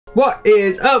What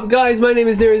is up, guys? My name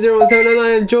is 017 and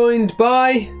I am joined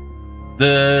by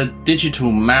the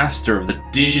digital master of the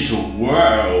digital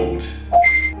world,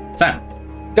 Sam.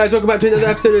 Guys, welcome back to another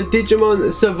episode of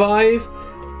Digimon Survive.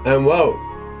 And well,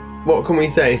 what can we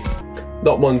say?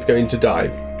 Lotmon's going to die.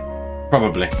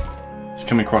 Probably. It's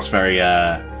coming across very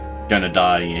gonna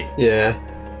die. Yeah.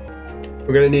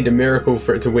 We're gonna need a miracle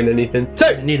for it to win anything. So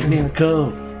I need a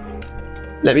miracle.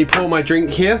 Let me pour my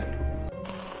drink here.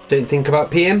 Don't think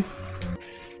about PM.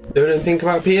 Don't think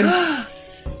about PM.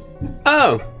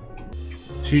 Oh.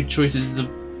 2 choices of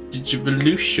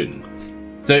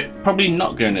Digivolution. So probably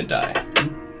not going to die.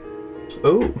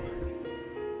 Oh.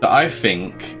 But I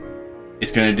think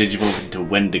it's going to digivolve into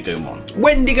Wendigomon.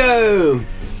 Wendigo!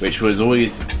 Which was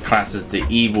always classed as the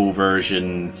evil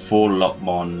version for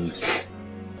Lotmons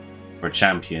for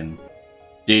champion.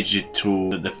 Digital,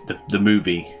 the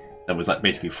movie that was like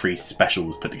basically 3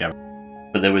 specials put together.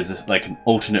 But there was like an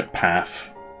alternate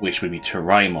path, which would be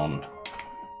Teraimon.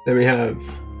 Then we have...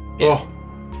 Yeah. Oh.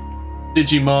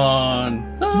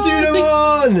 Digimon!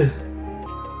 Sudamon!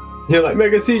 You're like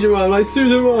Mega Digimon, like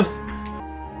Sudamon!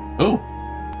 Oh.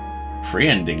 3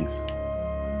 endings.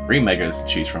 3 megas to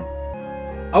choose from.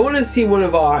 I want to see one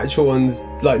of our actual ones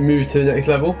like move to the next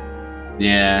level.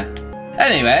 Yeah.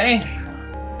 Anyway,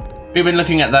 we've been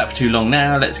looking at that for too long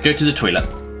now. Let's go to the toilet.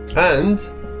 And...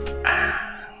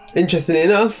 interestingly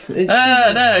enough, it's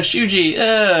no, Shuuji,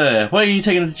 why are you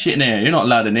taking a shit in here? You're not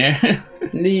allowed in here.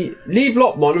 leave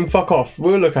Lotmon and fuck off.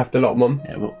 We'll look after Lotmon.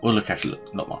 Yeah, we'll look after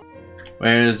Lotmon.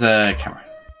 Where's camera?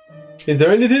 Is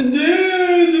there anything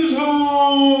digital?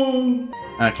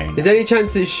 Okay. Is there any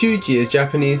chance that Shuuji is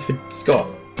Japanese for Scott?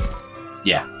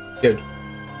 Yeah. Good.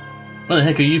 What the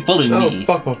heck are you following me? Oh,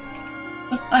 fuck off.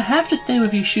 I have to stay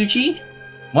with you, Shuuji.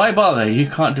 Why bother? You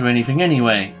can't do anything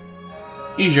anyway.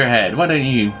 Use your head. Why don't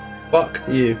you? Fuck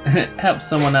you. Help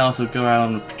someone else or go out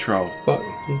on patrol. Fuck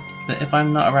you. But if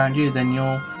I'm not around you, then you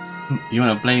want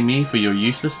to blame me for your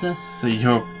uselessness? So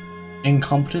you're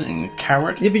incompetent and a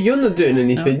coward? Yeah, but you're not doing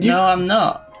anything. No, I'm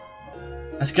not.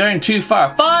 That's going too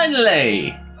far.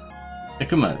 Finally! Hey,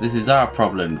 come on, this is our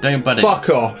problem. Don't butt it. Fuck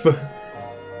off.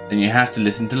 Then you have to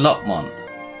listen to Lotmon.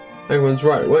 Everyone's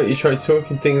right. Why don't you try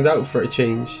talking things out for a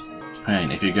change?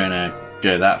 And if you're going to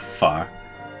go that far,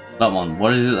 Lotmon,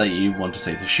 what is it that you want to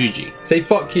say to Shuuji? Say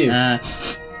fuck you.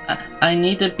 I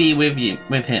need to be with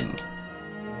him.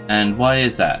 And why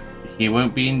is that? He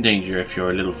won't be in danger if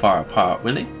you're a little far apart,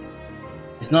 will he?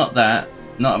 It's not that.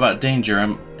 Not about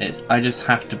danger. I just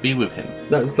have to be with him.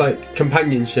 That's like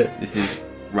companionship. This is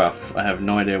rough. I have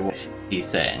no idea what he's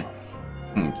saying.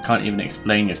 Can't even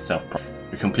explain yourself properly.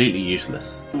 You're completely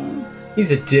useless.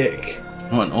 He's a dick.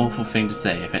 What an awful thing to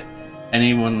say. If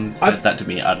anyone said that to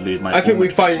me, I'd lose my... I think we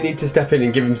finally need to step in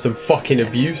and give him some fucking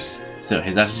abuse. So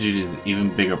his attitude is an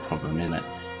even bigger problem, isn't it?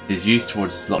 His use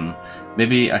towards Lotmon.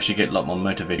 Maybe I should get Lotmon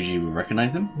motivated. You will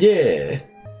recognize him? Yeah.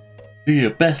 Do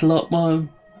your best, Lotmon.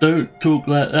 Don't talk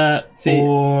like that. See,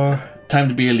 or time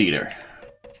to be a leader.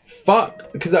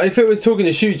 Fuck. Because if it was talking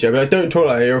to Shuuji, I'd be like, don't talk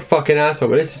like that, you're a fucking asshole.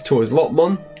 But this is towards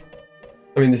Lotmon.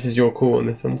 I mean, this is your call on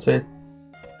this, I'm saying.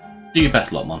 Do your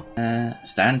best, Lotmon.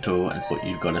 Stand tall and say what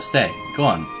you've got to say. Go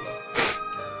on.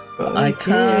 But I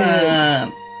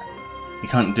can't. You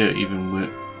can't do it even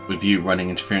with you running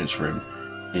interference for him.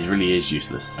 He really is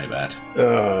useless. My bad.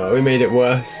 We made it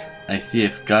worse. I see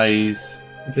if guys...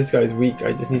 If this guy's weak,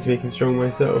 I just need to make him strong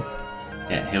myself.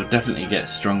 Yeah, he'll definitely get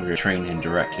stronger if I train him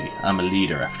directly. I'm a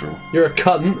leader after all. You're a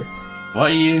cunt.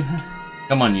 What are you?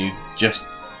 Come on, you. Just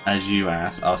as you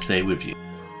ask, I'll stay with you.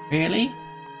 Really?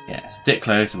 Yeah, stick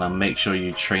close and I'll make sure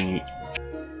you train you.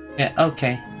 Yeah,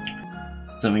 okay.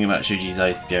 Something about Shuuji's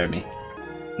eyes scared me.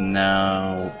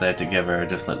 Now they're together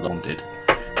just like Lotmon did.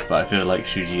 But I feel like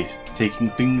Shuuji is taking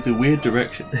things a weird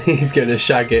direction. He's gonna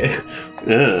shag it.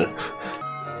 Ugh.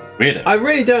 Weirdo. I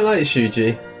really don't like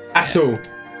Shuuji. At all.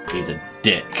 He's a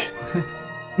dick.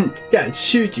 Dad,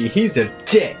 Shuuji, he's a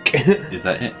dick. Is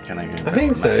that it? Can I go? I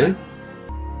think so.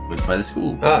 By the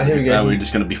school. Ah, here we go. We're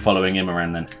just going to be following him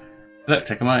around then. Look,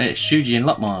 check him out. It's Shuuji and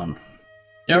Lotmon.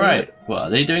 You're right. What are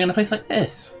they doing in a place like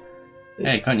this?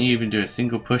 Hey, can't you even do a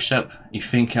single push-up? You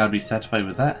think I'd be satisfied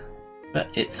with that? But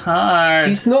it's hard.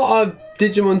 He's not a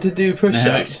Digimon to do push-ups.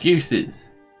 No excuses.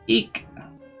 Eek.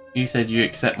 You said you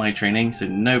accept my training, so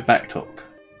no back talk.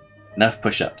 Enough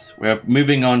push-ups. We're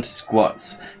moving on to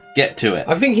squats. Get to it.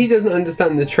 I think he doesn't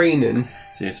understand the training.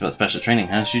 Serious about special training,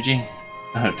 huh, Shuuji?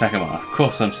 Oh, Takuma, of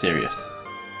course I'm serious.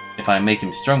 If I make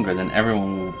him stronger, then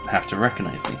everyone will have to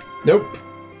recognize me. Nope.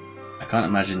 I can't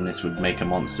imagine this would make a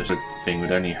monster thing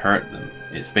would only hurt them.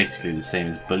 It's basically the same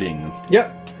as bullying them.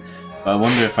 Yep. But I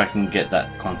wonder if I can get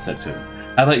that concept to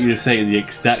him. I thought you were saying the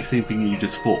exact same thing you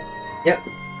just thought. Yep.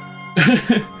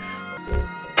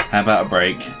 How about a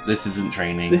break? This isn't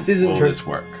training. This isn't training. This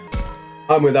work.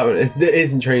 I'm with that one. It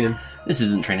isn't training. This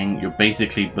isn't training. You're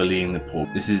basically bullying the poor.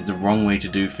 This is the wrong way to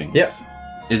do things. Yep.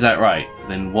 Is that right?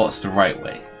 Then what's the right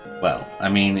way? Well, I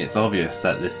mean, it's obvious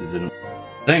that this isn't.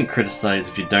 Don't criticize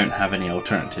if you don't have any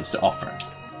alternatives to offer.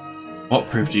 What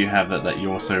proof do you have that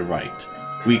you're so right?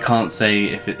 We can't say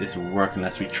if this will work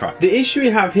unless we try. The issue we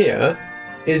have here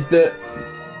is that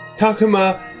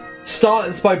Takuma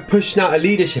starts by pushing out a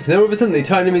leadership, and then all of a sudden they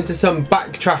turn him into some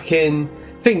backtracking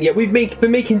thing. Yet we've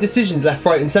been making decisions left,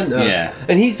 right, and centre. Yeah.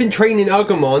 And he's been training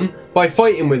Agumon by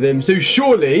fighting with him. So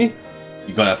surely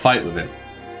you gotta fight with him.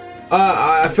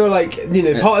 I feel like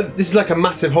part of this is like a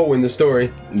massive hole in the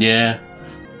story. Yeah.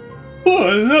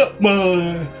 What's up,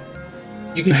 man?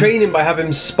 You can train him by having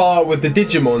him spar with the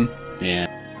Digimon. Yeah.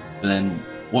 But then,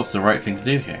 what's the right thing to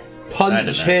do here?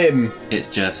 Punch him. It's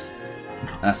just...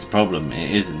 That's the problem.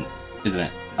 It isn't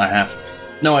it? I have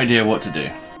no idea what to do.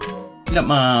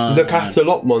 Lopmon! Look after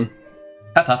Lopmon.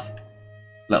 Huff huff.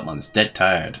 Lopmon's dead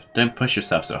tired. Don't push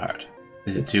yourself so hard.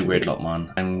 This is too weird,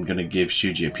 Lopmon. I'm gonna give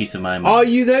Shuuji a piece of my mind. Are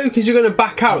you though? Because you're gonna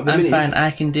back out the minute. I'm fine,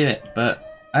 I can do it,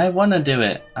 but I wanna do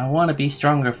it. I wanna be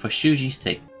stronger for Shuuji's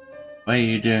sake. What are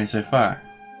you doing so far?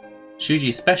 Shuuji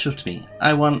is special to me.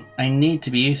 I need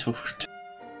to be useful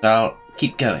so I'll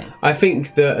keep going. I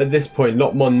think that at this point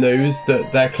Lopmon knows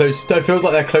that they're close. It feels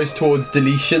like they're close towards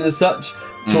deletion as such,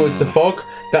 towards the fog.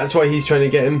 That's why he's trying to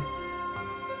get him.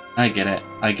 I get it.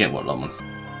 I get what Lopmon's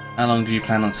saying. How long do you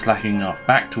plan on slacking off?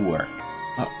 Back to work.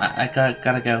 Oh, I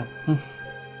gotta go.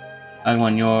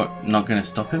 Agumon, you're not gonna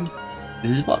stop him?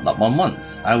 This is what Lopmon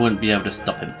wants. I wouldn't be able to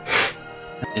stop him.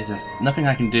 Is there nothing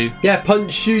I can do? Yeah,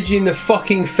 punch Shuuji in the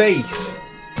fucking face.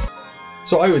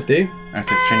 That's what I would do.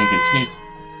 Because training continues.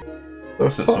 Oh,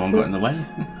 So someone got in the way?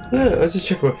 Yeah, I was just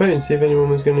checking my phone, see if anyone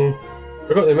was gonna...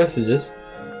 I got their messages.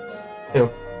 Hang on.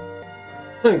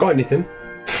 I haven't got anything.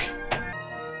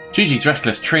 Shuuji's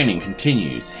reckless training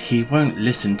continues. He won't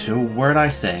listen to a word I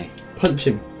say. Punch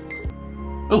him.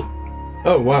 Oh.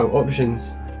 Oh wow,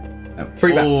 options.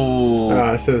 Free back.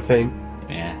 Ah, still the same.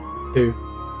 Yeah. Who?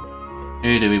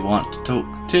 Who do we want to talk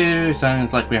to?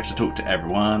 Sounds like we have to talk to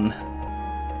everyone.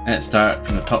 Let's start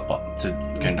from the top bottom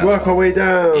to go down. Work our way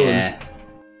down. Yeah.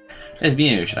 There's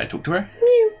Mew. Should I talk to her?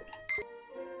 Mew.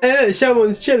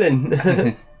 Shelmon's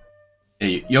chilling.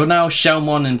 You're now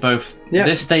Shelmon in both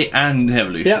this state and the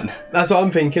evolution. Yep, that's what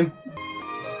I'm thinking.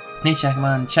 Hey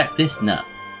Shackman, check this nut.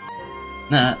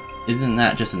 Nut, isn't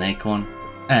that just an acorn?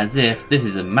 As if this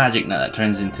is a magic nut that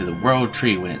turns into the world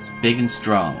tree when it's big and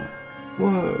strong.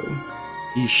 Whoa.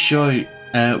 You sure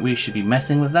we should be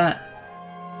messing with that?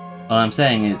 All I'm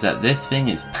saying is that this thing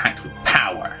is packed with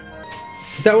power.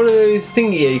 Is that one of those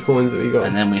thingy acorns that we got?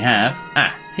 And then we have,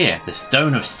 here, the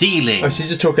Stone of Sealing. Oh, she's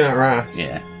just talking out her ass.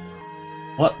 Yeah.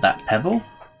 What, that pebble?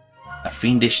 A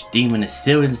fiendish demon is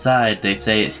sealed inside. They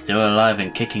say it's still alive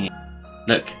and kicking it.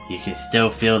 Look, you can still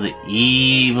feel the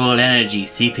evil energy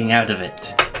seeping out of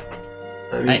it.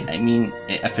 I mean,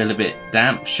 I feel a bit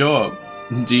damp, sure.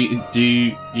 Do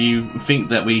you think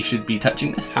that we should be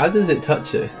touching this? How does it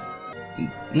touch it?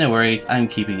 No worries, I'm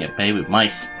keeping it bay with my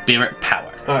spirit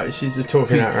power. Alright, she's just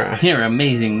talking out her ass. You're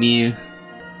amazing, Mew.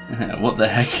 What the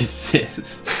heck is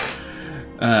this?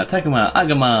 Takuma,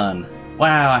 Agumon.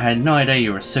 Wow, I had no idea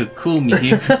you were so cool,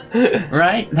 Mew.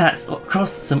 Right? That's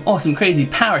across some awesome crazy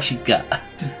power she's got.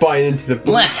 Just buying into the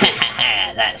bullshit.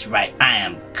 That's right, I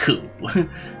am cool.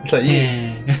 It's like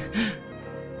you.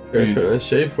 Go put a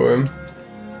shade for him.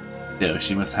 Still,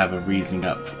 she must have a reason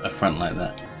up a front like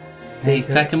that. Hey,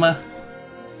 Takuma.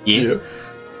 Yeah.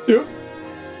 Yeah.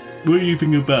 What do you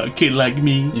think about a kid like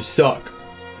me? You suck.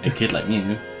 A kid like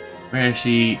me? Where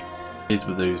she is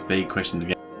with those vague questions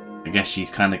again. I guess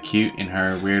she's kind of cute in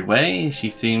her weird way.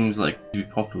 She seems like to be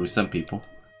popular with some people.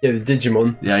 Yeah, the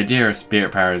Digimon. The idea of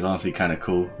spirit power is honestly kind of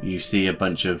cool. You see a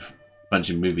bunch of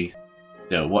movies.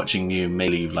 So watching you make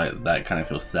leave like that kind of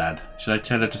feels sad. Should I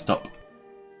tell her to stop?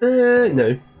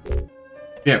 No.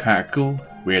 Spirit power cool.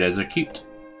 Weirdos are cute.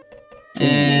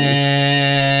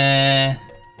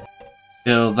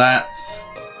 Still, that's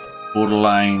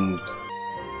borderline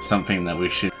something that we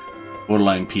should.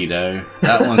 Borderline pedo.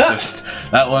 That one's just.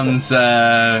 That one's.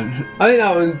 I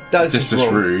think that's just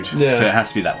rude. Yeah. So it has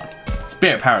to be that one.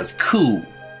 Spirit power is cool.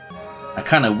 I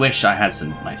kind of wish I had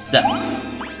some myself.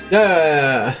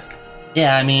 Yeah.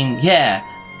 Yeah, I mean, yeah.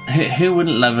 Who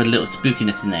wouldn't love a little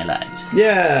spookiness in their lives?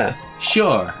 Yeah.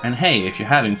 Sure. And hey, if you're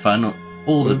having fun,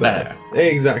 all the better.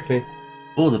 Exactly.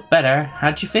 All the better.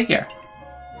 How'd you figure?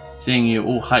 Seeing you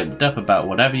all hyped up about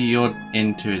whatever you're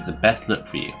into is the best look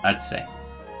for you, I'd say.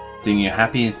 Seeing you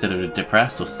happy instead of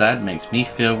depressed or sad makes me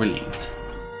feel relieved.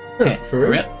 Huh, for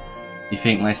real? You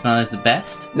think my smile is the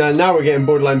best? Now we're getting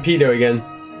borderline pedo again.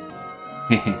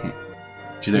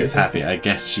 She looks happy. I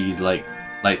guess she's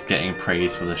likes getting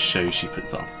praise for the show she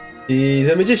puts on. She's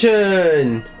a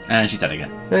magician! And she said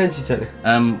again. And she said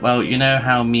it. Well, you know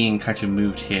how me and Kaito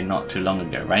moved here not too long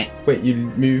ago, right? Wait, you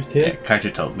moved here? Yeah,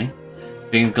 Kaito told me.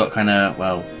 Things got kinda,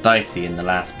 well, dicey in the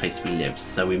last place we lived,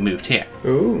 so we moved here.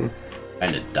 Ooh.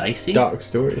 Kinda dicey? Dark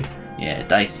story. Yeah,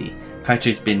 dicey.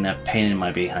 Kaito's been a pain in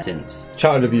my behind since.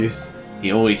 Child abuse.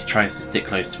 He always tries to stick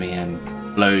close to me and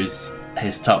blows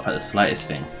his top at the slightest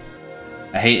thing.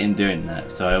 I hate him doing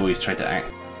that, so I always try to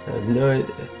act. I have no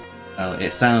idea. Well,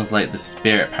 it sounds like the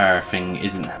spirit power thing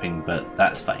isn't happening, but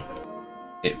that's fine.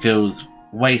 It feels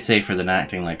way safer than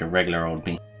acting like a regular old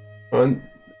me.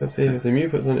 Let's see, there's a Mew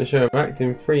puts on a show of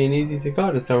acting free and easy to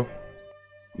guard herself.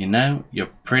 You know, you're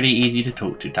pretty easy to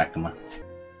talk to, Takuma.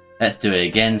 Let's do it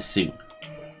again soon.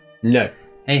 No.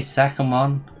 Hey,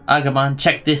 Sakamon, Agumon,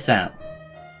 check this out.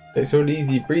 It's all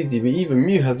easy breezy, but even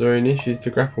Mew has her own issues to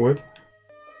grapple with.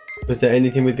 Was there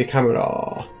anything with the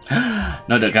camera?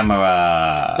 No, the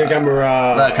camera. The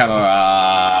camera. The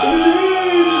camera.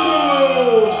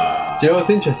 Do you know what's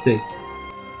interesting?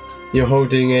 You're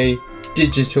holding a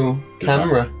digital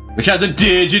camera. Which has a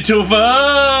digital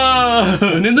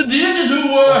phone in the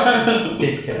digital world.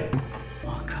 Dickhead.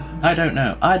 I don't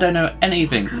know. I don't know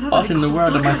anything. What in the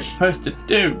world am I supposed to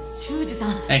do?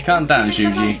 Hey, calm down,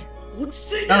 Shuuji.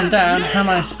 Calm down? How am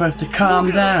I supposed to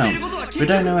calm down? We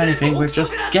don't know anything, we're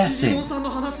just guessing.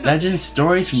 Legends,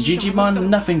 stories from Digimon,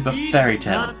 nothing but fairy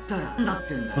tales.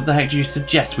 What the heck do you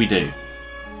suggest we do?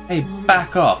 Hey,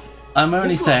 back off. I'm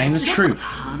only saying the truth.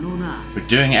 We're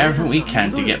doing everything we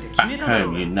can to get back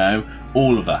home, you know,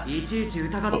 all of us.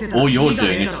 But all you're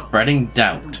doing is spreading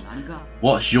doubt.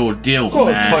 What's your deal,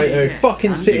 man?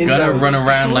 Fucking sitting You're gonna down. run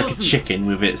around like a chicken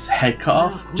with its head cut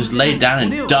off? Just lay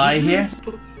down and die here?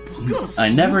 I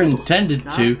never intended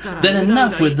to. Then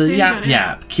enough with the yap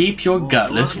yap. Keep your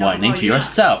gutless whining to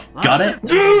yourself. Got it?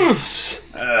 Yes!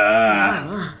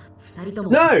 No!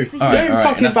 Don't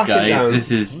fucking enough, back it guys. down.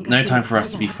 This is no time for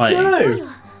us to be fighting. No!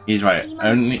 He's right.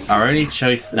 Our only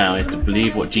choice now is to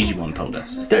believe what Digimon told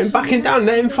us. Don't back him down,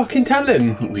 let him fucking tell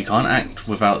him. We can't act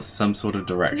without some sort of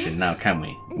direction now, can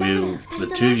we? Will the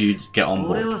two of you get on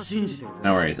board?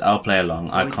 No worries, I'll play along.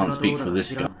 I can't speak for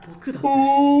this guy.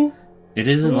 Ooh. It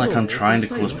isn't like I'm trying to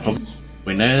cause problems.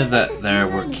 We know that there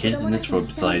were kids in this world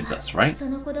besides us, right?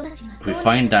 If we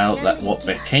find out that what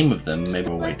became of them, maybe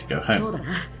we're a way to go home.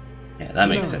 Yeah, that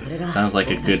makes sense. Sounds like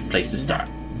a good place to start.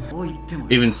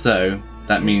 Even so,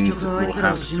 that means we'll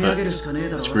have to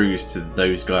put screws to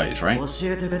those guys, right?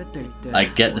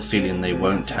 I get the feeling they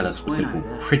won't tell us what simple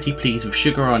pretty please with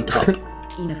sugar on top.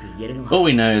 All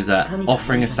we know is that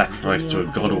offering a sacrifice to a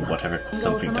god or whatever caused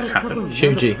something to happen.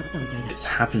 Shuuji. It's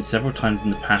happened several times in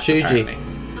the past, Shuuji. apparently.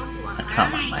 I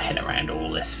can't wrap my head around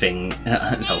all this thing,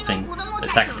 this whole thing. But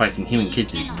sacrificing human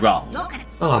kids is wrong.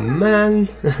 Oh man.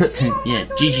 Yeah,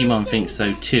 Digimon thinks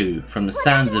so too, from the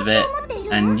sounds of it,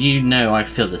 and you know I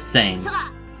feel the same.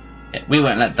 Yeah, we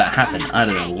won't let that happen. I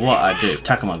don't know what I'd do if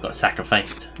Takamon got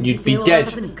sacrificed. You'd be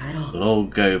dead. We'll all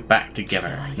go back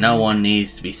together. No one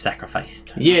needs to be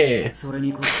sacrificed. Yeah. That's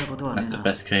the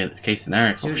best case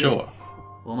scenario for sure.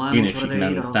 Even if you can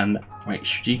understand that. Right,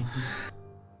 Shuuji?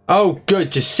 Oh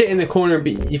good, just sit in the corner and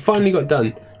be. You finally got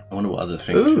done. I wonder what other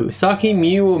things. Ooh, Saki,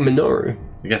 Mew or Minoru?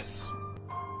 I guess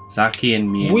Saki and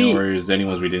Minoru is the only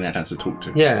ones we didn't have a chance to talk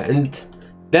to. Yeah, and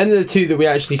then the two that we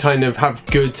actually kind of have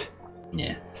good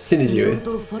synergy with.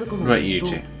 What about you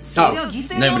two? Oh.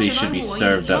 Nobody should be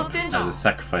served up as a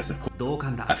sacrifice, of course.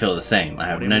 I feel the same. I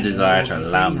have no desire to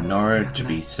allow Minoru to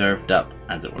be served up,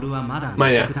 as it were.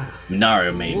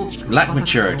 Minoru may lack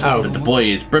maturity, but the boy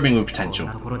is brimming with potential.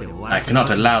 I cannot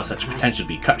allow such potential to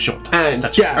be cut short at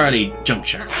such an early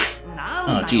juncture.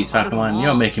 Oh geez, Falcon,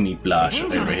 you're making me blush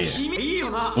over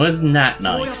here. Wasn't that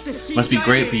nice? Must be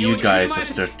great for you guys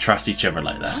just to trust each other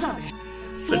like that.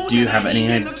 But do you have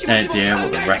any idea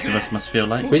what the rest of us must feel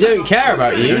like? We don't care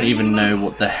about you. We don't even know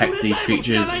what the heck these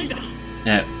creatures... you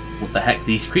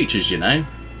know?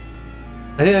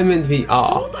 I think they're meant to be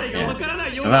R. Yeah.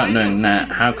 Without knowing that,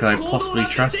 how could I possibly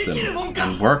trust them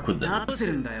and work with them?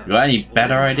 You got any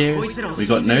better ideas? We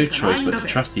got no choice but to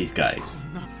trust these guys.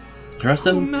 Trust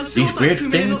them? These weird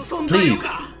things? Please!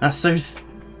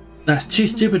 That's too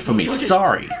stupid for me,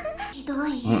 sorry!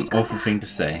 What an awful thing to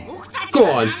say. Go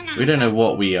on! We don't know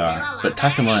what we are, but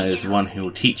Takuma is one who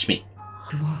will teach me.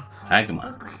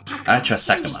 Agumon. I trust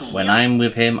Sakuma. When I'm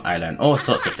with him, I learn all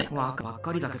sorts of things.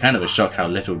 Kind of a shock how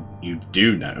little you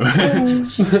do know.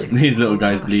 These little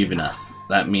guys believe in us.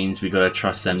 That means we gotta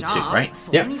trust them too, right?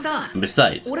 Yep. And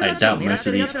besides, I doubt most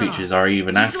of these creatures are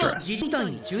even after us.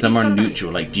 Some are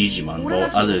neutral like Digimon, while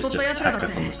others just attack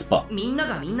us on the spot.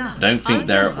 I don't think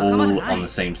they're all on the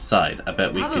same side. I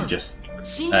bet we could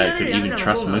even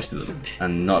trust most of them,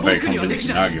 and not a very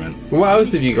convincing argument. What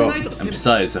else have you got? And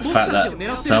besides, the fact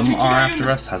that some are after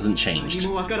us hasn't changed.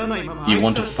 You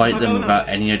want to fight them without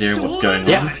any idea what's going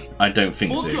on? I don't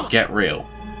think so. Get real.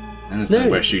 I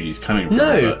understand where Shuuji's coming from,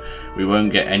 but we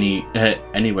won't get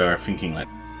anywhere thinking like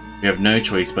we have no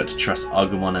choice but to trust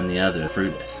Agumon and the other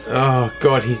through this. Oh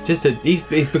god,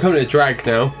 he's becoming a drag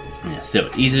now. Yeah, still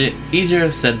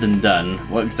easier said than done.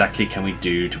 What exactly can we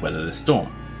do to weather the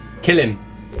storm? Kill him.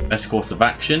 Best course of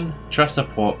action: trust our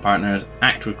partners,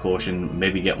 act with caution,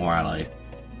 maybe get more allies.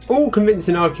 All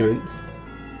convincing arguments.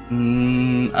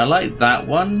 I like that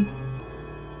one,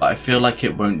 but I feel like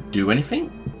it won't do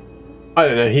anything. I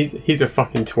don't know, he's a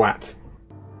fucking twat.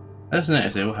 I just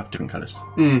noticed they all have different colours.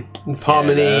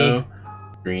 Harmony. Yellow,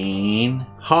 green.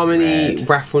 Harmony, red.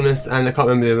 wrathfulness, and I can't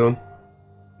remember the other one.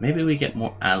 Maybe we get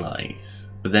more allies.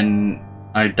 But then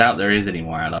I doubt there is any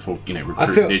more allies for,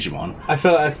 recruit Digimon. I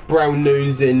feel like that's brown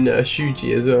nose in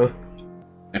Shuuji as well.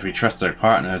 If we trust our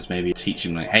partners, maybe teach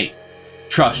him like, hey,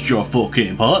 trust your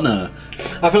fucking partner.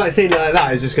 I feel like saying it like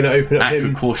that is just going to open up Act him.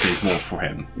 with caution is more for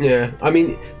him. Yeah, I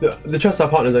mean, the trust our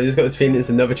partners, I just got this feeling it's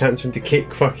another chance for him to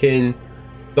kick fucking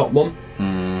Dotmon.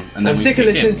 And I'm sick of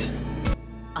listening to...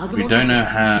 We don't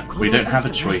have a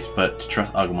choice but to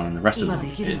trust Agumon and the rest of them.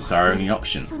 It's our only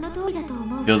option.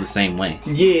 Feel the same way.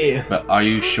 Yeah. But are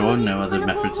you sure no other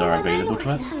methods are available to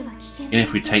us? And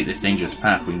if we take this dangerous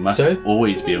path, we must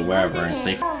always be aware of our own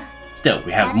safety. Still,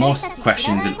 we have more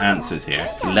questions and answers here.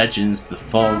 The legends, the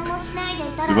fog.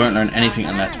 We won't learn anything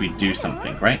unless we do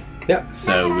something, right? Yep.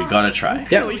 So we gotta try.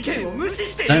 Yep.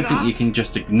 Don't think you can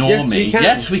just ignore me. We can.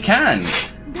 Yes, we can.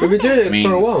 We've been doing it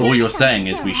for a while. All you're saying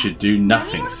is we should do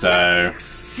nothing, so...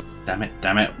 Damn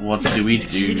it, what do we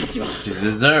do to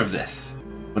deserve this?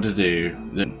 What to do?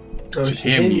 Should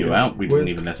hear you out, we didn't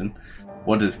even listen.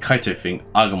 What does Kaito think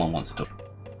Agumon wants to talk?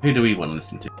 Who do we want to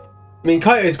listen to? I mean,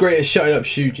 Kaito's great at shutting up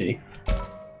Shuuji.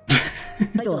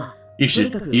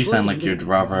 You sound like you'd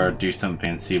rather do something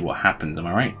and see what happens, am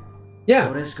I right? Yeah.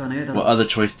 What other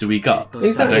choice do we got?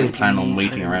 Exactly. I don't plan on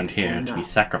waiting around here to be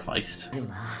sacrificed.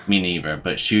 Me neither,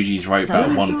 but Shuji's right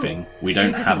about one thing. We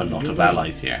don't have a lot of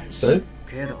allies here. So?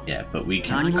 Yeah, but we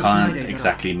can't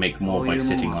exactly make more by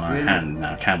sitting on our hands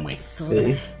now, can we?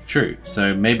 See? True,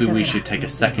 so maybe we should take a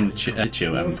second chill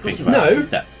and think about the next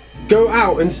step. Go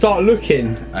out and start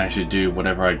looking. I should do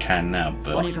whatever I can now,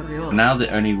 but now the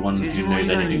only one who knows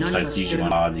anything besides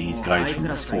Digimon are these guys from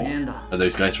before. Are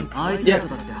those guys from before? Yeah.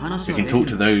 We can talk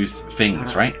to those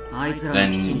things, right?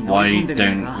 Then why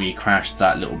don't we crash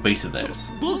that little base of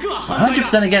theirs?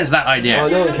 100% against that idea.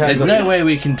 There's no way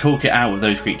we can talk it out with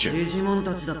those creatures.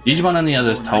 Digimon and the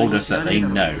others told us that they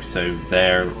know, so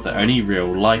they're the only real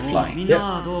lifeline.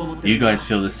 Yep. You guys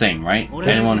feel the same, right?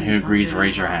 Anyone who agrees,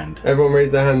 raise your hand. Everyone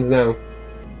raise their hands now.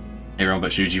 Everyone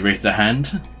but Shuuji raised their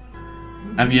hand.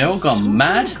 Have you all gone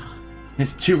mad?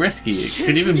 It's too risky. It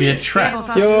could even be a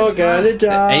trap. You're gonna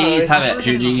die. A's have it,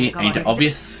 Shuuji. Ain't it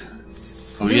obvious?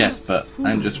 Oh yes, but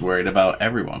I'm just worried about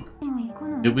everyone.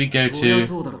 Did we go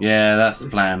to... Yeah, that's the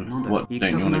plan. What,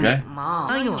 don't you want to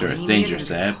go? Sure, it's dangerous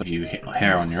there, but you hit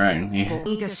hair on your own.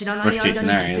 Worst case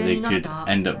scenario, they could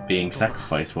end up being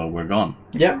sacrificed while we're gone.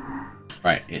 Yep.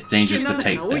 Right, it's dangerous to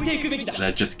take them.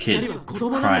 They're just kids,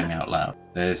 crying out loud.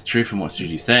 There's truth in what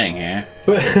Shuuji's saying here.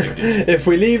 But if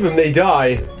we leave them, they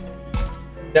die.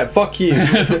 Yeah, fuck you.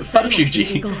 Fuck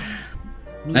Shuuji.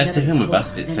 Let's take them with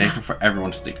us. It's safer for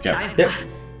everyone to stick together. Yep.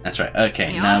 That's right.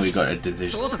 Okay, now we got a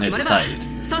decision. Decided.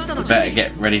 We better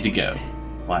get ready to go.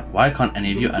 Why can't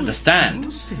any of you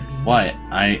understand? Why?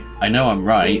 I know I'm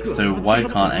right, so why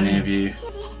can't any of you...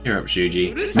 Cheer up,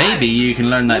 Shuuji. Maybe you can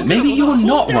learn that. Maybe you're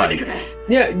not right.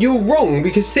 Yeah, you're wrong,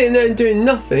 because sitting there and doing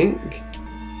nothing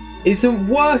isn't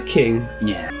working.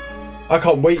 Yeah. I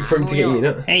can't wait for him to get you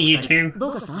know. Hey, you two.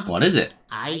 What is it?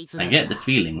 I get the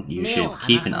feeling you should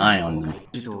keep an eye on them.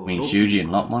 I mean, Shuuji and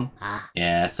Lotmon?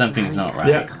 Yeah, something's not right.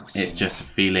 Yeah. It's just a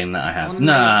feeling that I have.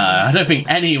 Nah, I don't think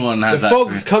anyone has the that. The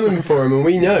fog's coming for him, and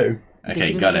we know.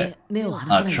 Okay, got it.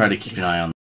 I'll try to keep an eye on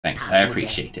them. Thanks, I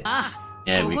appreciate it.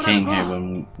 Yeah, we came here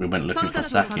when we went looking for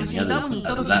Saki and the others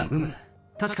at the land.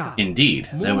 Indeed,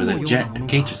 there was a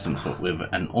gate of some sort with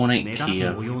an ornate key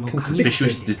of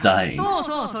conspicuous design.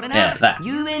 Yeah, that.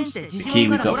 The key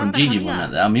we got from Digimon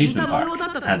at the amusement park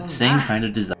had the same kind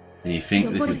of design. And you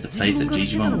think this is the place that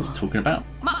Digimon was talking about?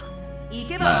 Might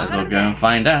as well go and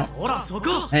find out.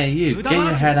 Hey you, get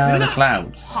your head out of the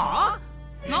clouds.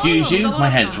 Excuse you, my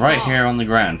head's right here on the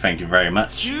ground, thank you very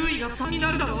much. You're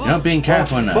not being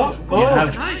careful enough. You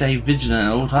have to stay vigilant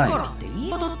at all times.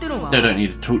 They don't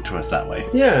need to talk to us that way.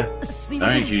 Yeah.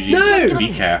 Sorry, Shuuji. No!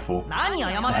 Be careful.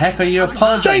 The heck are you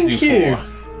apologizing for?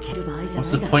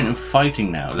 What's the point of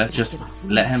fighting now? Let's just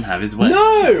let him have his way.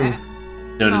 No!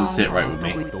 Still doesn't sit right with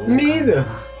me. Me either.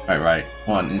 Right.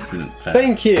 What an incident. Fair.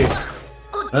 Thank you.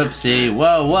 Oopsie.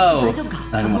 Whoa.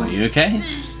 Digimon, are you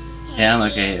okay? Yeah, I'm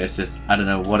okay. It's just, I don't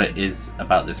know what it is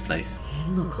about this place.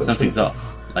 Something's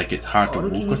off. Like it's hard to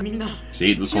walk.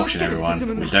 Proceed with caution,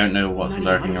 everyone. We don't know what's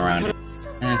lurking around it.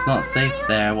 And it's not safe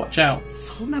there. Watch out.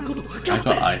 I've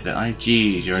got eyes, don't I?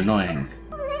 Jeez, you're annoying.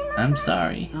 I'm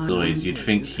sorry. As always, you'd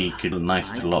think he could be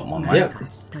nice to Lotmon, right? Yep.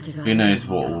 Who knows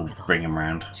what will bring him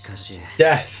round.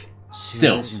 Death.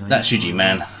 Still, that Shuuji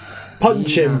man.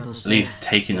 Punch him. At least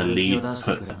taking the lead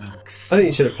puts... I think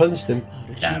you should have punched him.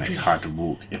 Damn, it's hard to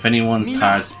walk. If anyone's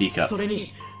tired, speak up.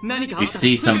 If you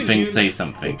see something, say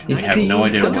something. We have no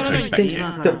idea what to expect here.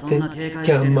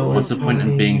 What's the point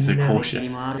in being so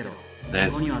cautious?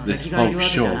 There's this fog,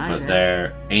 sure, but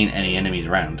there ain't any enemies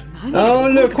around. Oh,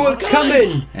 look what's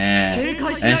coming! Yeah,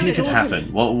 anything could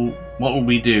happen. What will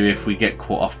we do if we get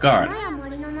caught off guard?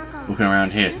 Walking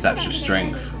around here saps your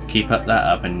strength. Keep that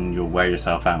up and you'll wear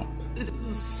yourself out.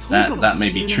 That may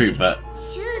be true, but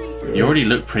you already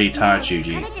look pretty tired,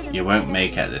 Shuuji. You won't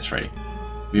make it at this rate.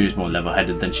 Yu's more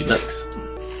level-headed than she looks.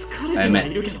 I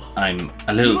admit, I'm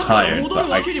a little tired, but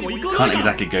I can't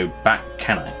exactly go back,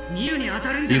 can I?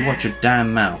 You watch your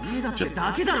damn mouth. Just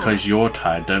because you're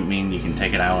tired don't mean you can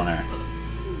take it out on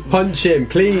her. Punch him,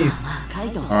 please.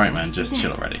 Alright man, just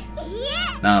chill already.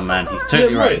 No man, he's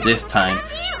totally right this time.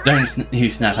 Don't you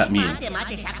snap at me.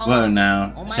 Whoa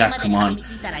now, Shakumon,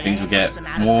 things will get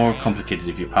more complicated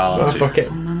if you pile on fuck it.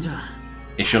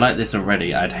 If you're like this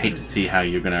already, I'd hate to see how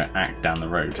you're gonna act down the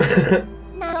road.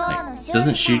 Like,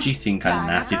 doesn't Shuuji seem kind of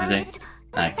nasty today?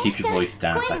 Keep your voice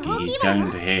down, Saki, he's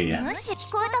going to hear you.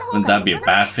 Wouldn't that be a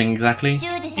bad thing exactly?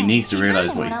 He needs to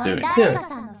realise what he's doing.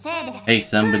 Yeah. Hey,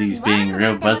 somebody's being a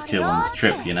real buzzkill on this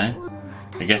trip, you know?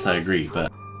 I guess I agree,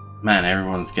 but man,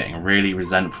 everyone's getting really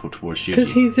resentful towards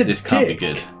Shuuji. This can't be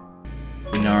good.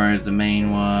 Minoru is the main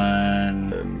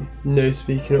one. No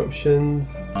speaking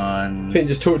options. I think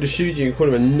just talk to Shuuji and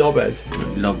call him a knobhead.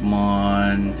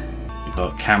 Lobmon. We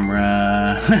got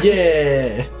camera.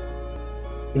 Yeah.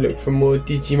 We look for more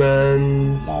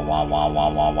Digimons.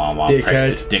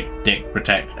 Dickhead. Dick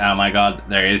protect. Oh my god,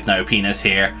 there is no penis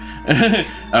here.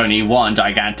 Only one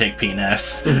gigantic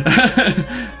penis.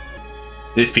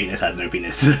 This penis has no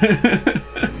penis. Now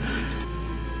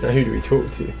who do we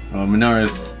talk to? Well,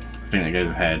 Minoru's the thing that goes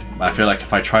ahead. I feel like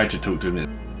if I tried to talk to him,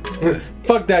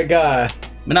 fuck that guy.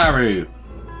 Minoru!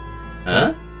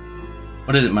 Huh?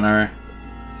 What is it, Minoru?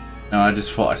 No, I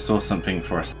just thought I saw something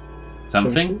for us.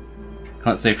 Something?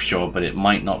 Can't say for sure, but it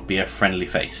might not be a friendly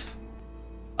face.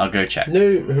 I'll go check.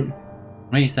 No.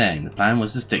 What are you saying? The plan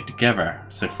was to stick together,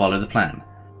 so follow the plan.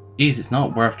 Geez, it's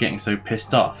not worth getting so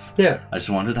pissed off. Yeah. I just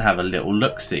wanted to have a little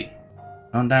look-see.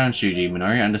 Calm down, Shuuji.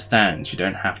 Minori understands. You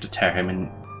don't have to tear him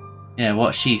in. Yeah,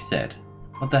 what she said.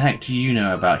 What the heck do you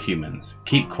know about humans?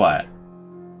 Keep quiet.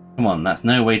 Come on, that's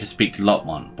no way to speak to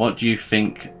Lotmon. What do you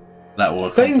think that will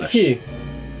accomplish? Thank you.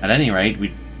 At any rate,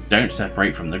 we don't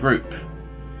separate from the group.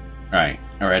 Right,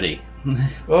 already.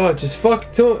 Oh, just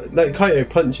fuck talk. Like Kaito,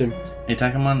 punch him. Hey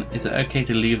Takamon, is it okay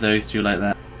to leave those two like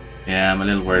that? Yeah, I'm a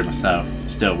little worried myself.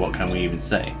 Still, what can we even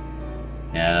say?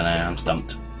 Yeah, I don't know, I'm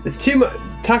stumped. It's too much.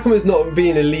 Takuma's not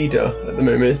being a leader at the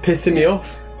moment. It's pissing me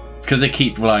off. Because they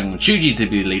keep relying on Shuuji to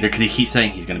be the leader, because he keeps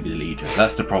saying he's going to be the leader.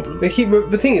 That's the problem. They keep.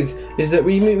 The thing is that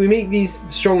we make these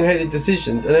strong-headed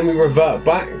decisions and then we revert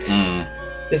back.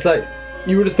 It's like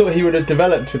you would have thought he would have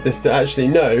developed with this to actually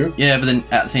know. Yeah, but then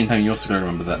at the same time, you also got to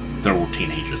remember that they're all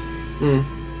teenagers.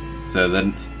 So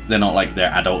then they're not like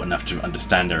they're adult enough to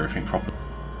understand everything properly.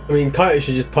 I mean, Kaito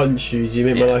should just punch Shuuji,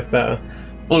 make my life better.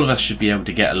 All of us should be able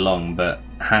to get along, but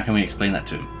how can we explain that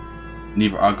to him?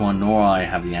 Neither Argon nor I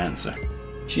have the answer.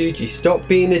 Shuuji, stop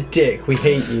being a dick. We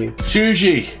hate you.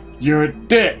 Shuuji, you're a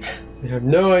dick. We have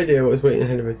no idea what is waiting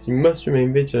ahead of us. You must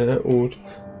remain vigilant at all.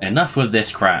 Enough with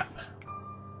this crap.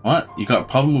 What? You got a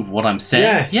problem with what I'm saying?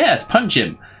 Yes. Yes, punch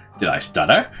him. Did I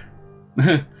stutter?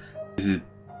 This is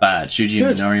bad. Shuuji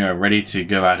and Minori are ready to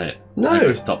go at it. No. I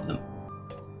gotta stop them.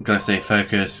 Gotta stay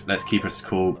focused. Let's keep us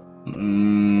cool.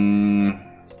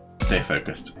 Stay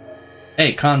focused.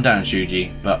 Hey, calm down,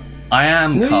 Shuuji. But I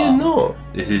am calm. No, you're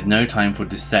not. This is no time for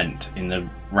dissent in the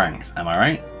ranks, am I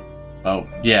right? Well,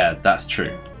 yeah, that's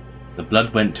true. The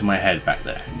blood went to my head back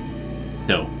there.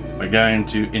 Still, we're going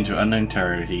into unknown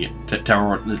territory.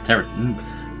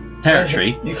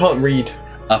 Territory. You can't read.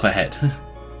 Up ahead.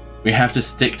 We have to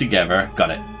stick together.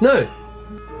 Got it. No.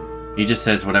 He just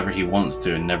says whatever he wants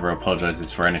to and never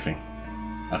apologizes for anything.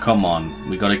 Now come on,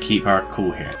 we gotta keep our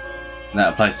cool here. And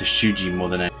that applies to Shuuji more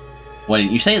than anything. Why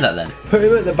didn't you say that then? Put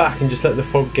him at the back and just let the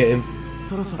fog get him.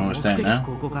 What we're saying now?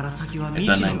 It's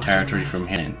unknown territory from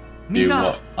here in. Do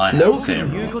what I have to say,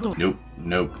 everyone. Nope,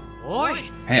 nope.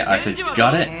 Hey, I said,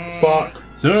 got it? Fuck.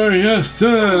 Sir, yes,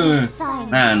 sir!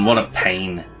 Man, what a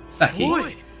pain.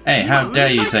 Saki. Hey, how dare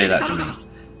you say that to me?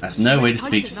 That's no way to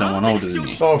speak to someone older than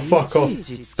you. Oh, fuck off.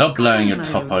 Stop blowing your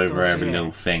top over every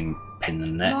little thing. Pain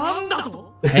in the neck.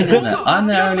 Pain in the neck.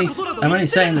 I'm only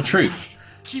saying the truth.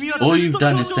 All you've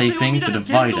done is say things to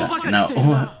divide us. Now,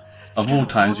 of all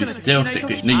times, we still stick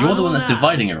to... No, you're the one that's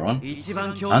dividing everyone.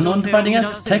 I'm the one dividing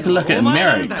us? Take a look at a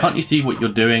mirror. Can't you see what you're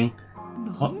doing?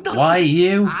 What? Why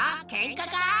you?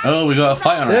 Oh, we got a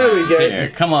fight on our hands here.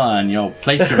 Come on, you'll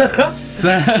place your bets.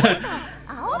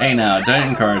 Hey now, don't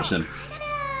encourage them.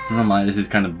 Oh my, this is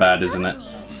kind of bad, isn't it?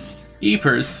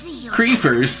 Peepers!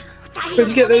 Creepers! Where'd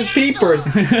you get those peepers?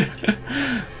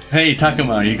 Hey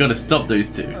Takuma, you gotta stop those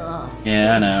two.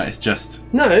 Yeah, I know, it's just...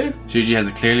 No! Shuuji has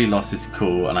clearly lost his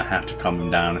cool and I have to calm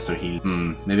him down so he...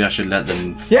 maybe I should let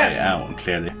them fight it out and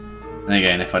clear it. And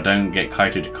again, if I don't get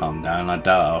Kaito to calm down, I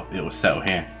doubt it will settle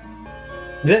here.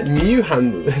 Let Mew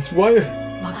handle this, why?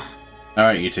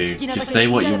 Alright you two, just say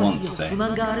what you want to say.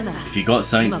 If you got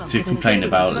something to complain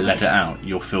about, let it out,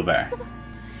 you'll feel better.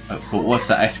 But what if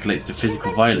that escalates to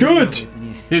physical violence? Good!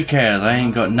 Who cares, I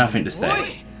ain't got nothing to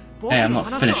say. Hey, I'm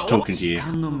not finished talking to you.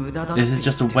 This is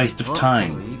just a waste of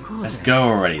time. Let's go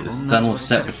already, the sun will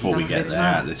set before we get there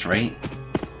at this rate.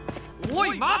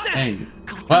 Hey,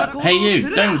 what? Hey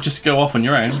you, don't just go off on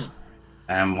your own.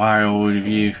 And why are all of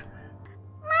you...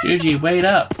 Shuuji, wait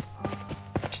up!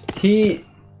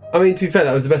 I mean, to be fair,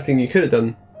 that was the best thing you could have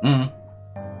done.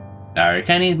 Now,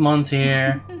 Kennymon's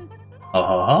here. Oh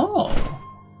ho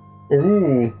ho!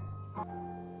 Ooh.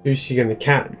 Who's she gonna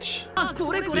catch?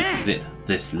 This is it.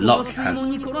 This lock has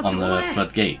on the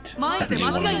floodgate. Definitely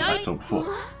one I saw before.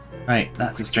 Right,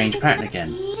 that's a strange pattern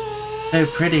again. So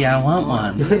pretty, I want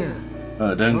one.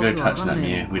 Oh, don't go touching that,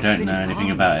 Mew. We don't know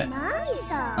anything about it.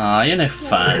 Ah, you're no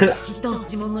fun.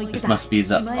 This must be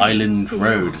the island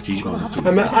road Digimon was talking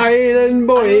I'm an about. island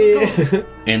boy!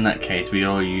 In that case, we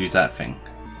all use that thing.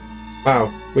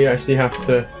 Wow, we actually have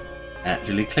to...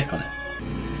 Actually click on it.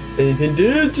 Anything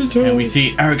digital? Can we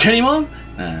see our Kennymon?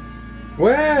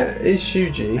 Where is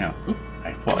Shuuji? Oop,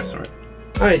 I thought I saw it.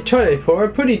 I tried for a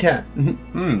putty tap.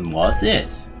 What's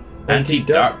this?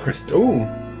 Anti-dark crystal. Ooh.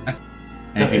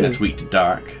 Anything that's weak to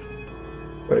dark.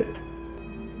 Wait.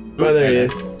 Oh, there he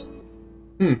is.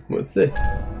 What's this?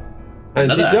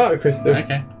 Anti-dark crystal.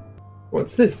 Okay.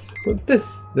 What's this? What's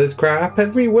this? There's crap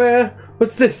everywhere.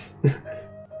 What's this?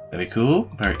 Very cool.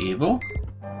 Very evil.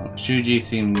 Shuuji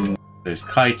seems... There's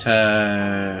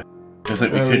Kaito. Looks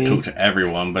like we could talk to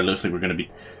everyone, but it looks like we're going to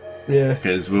be... Yeah.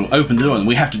 Because we'll open the door and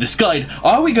we have to decide,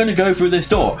 are we going to go through this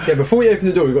door? Yeah, before we open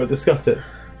the door, we've got to discuss it.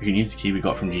 We can use the key we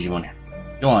got from Digimon.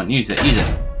 Go on, use it, use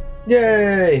it.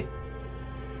 Yay!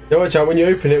 Now watch out when you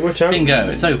open it, watch out. Bingo,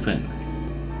 it's open.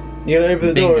 You're going to open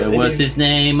the door. Bingo, what's his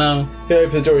name? Oh. You're going to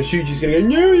open the door and Shuuji's going to go,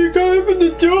 no, you can't open the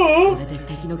door!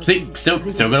 See, still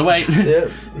gotta wait. Yeah.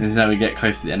 This is how we get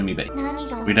close to the enemy base.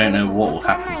 We don't know what will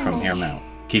happen from here on out.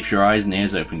 Keep your eyes and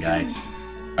ears open, guys.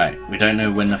 Right, we don't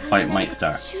know when the fight might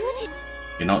start.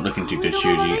 You're not looking too good,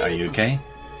 Shuuji. Are you okay?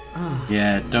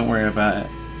 Yeah, don't worry about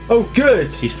it. Oh,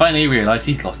 good! He's finally realised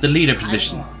he's lost the leader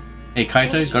position. Hey,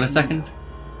 Kaito, got a second?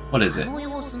 What is it?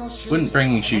 Wouldn't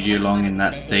bringing Shuuji along in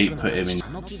that state put him in...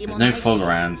 There's no fog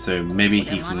around, so maybe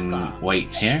he can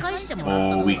wait here?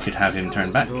 Or we could have him turn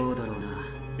back?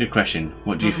 Good question.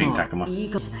 What do you think, Takuma?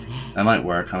 That might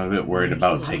work. I'm a bit worried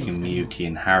about taking Miyuki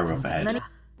and Haru up ahead.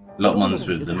 Lotmon's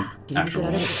with them, after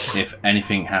all. If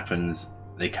anything happens,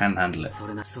 they can handle it.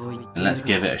 And let's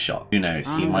give it a shot. Who knows,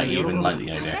 he might even like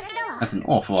the idea. That's an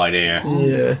awful idea.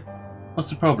 Yeah. What's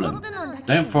the problem?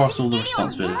 Don't force all the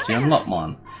responsibility on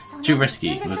Lotmon. Too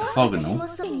risky, with the fog and all.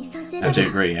 I have to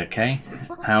agree, okay?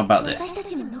 How about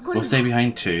this? We'll stay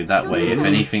behind too, that way if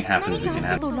anything happens we can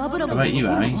handle it. How about you,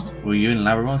 Ami? Will you and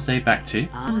Labramon stay back too?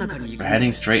 We're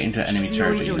heading straight into enemy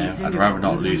territory, you know. I'd rather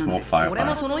not lose more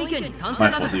firepower.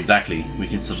 My thoughts exactly. We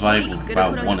can survive with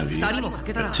about one of you.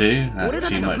 But two? That's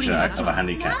too much of a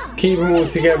handicap. Keep them all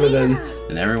together then.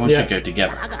 Then everyone should go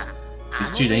together.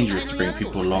 It's too dangerous to bring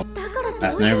people along.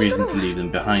 That's no reason to leave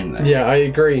them behind there. Yeah, I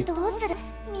agree.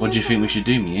 What do you think we should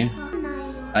do, Mew?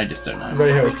 I just don't know.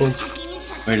 Very helpful.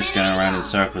 We're just going around in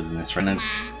circles in this right now.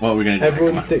 What are we going to do?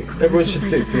 Everyone should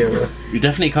stick together. We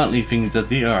definitely can't leave things as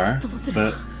they are,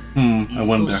 but I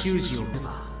wonder.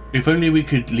 If only we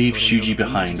could leave Shuuji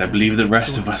behind, I believe the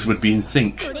rest of us would be in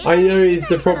sync. I know is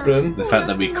the problem. The fact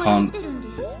that we can't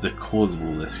is the cause of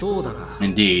all this.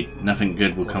 Indeed, nothing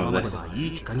good will come of this.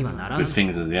 Good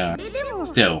things as they are.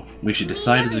 Still, we should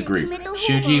decide as a group.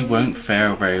 Shuuji won't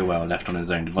fare very well left on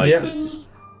his own devices. Yep.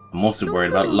 I'm also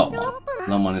worried about Lotmon.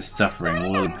 Lotmon is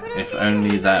suffering. Well, if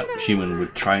only that human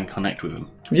would try and connect with him.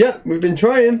 Yeah, we've been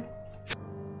trying.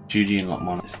 Shuuji and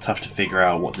Lotmon, it's tough to figure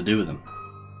out what to do with them.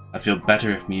 I feel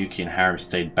better if Miyuki and Haru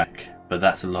stayed back, but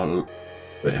that's a lot of...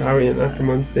 If Harry and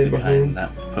Akamon stayed behind.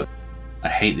 I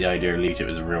hate the idea of Elite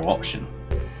as a real option.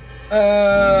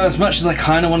 As much as I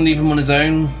kind of want to leave him on his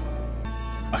own,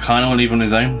 I kind of want to leave him on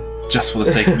his own, just for the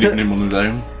sake of leaving him on his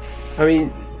own. I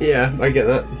mean, yeah, I get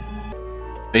that.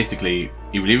 Basically,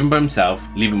 you leave him by himself,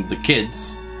 leave him with the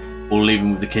kids, or leave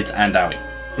him with the kids and Aoi.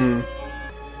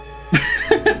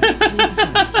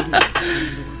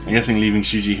 I'm guessing leaving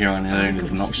Shuuji here on his own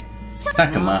is an option.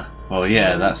 Takuma, well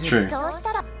yeah, that's true.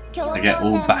 I get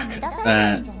all back.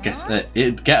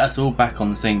 It'd get us all back on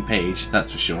the same page,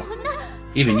 that's for sure.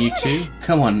 Even you two?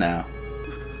 Come on now.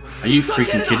 Are you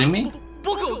freaking kidding me?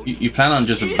 You plan on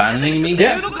just abandoning me?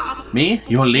 Yeah. Me?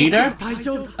 Your leader?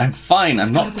 I'm fine,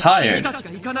 I'm not tired.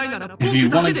 If you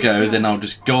want to go, then I'll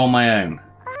just go on my own.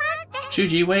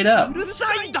 Shuuji, wait up.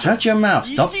 Shut your mouth,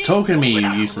 stop talking to me,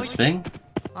 you useless thing.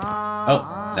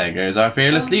 Oh, there goes our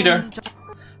fearless leader.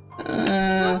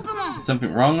 Is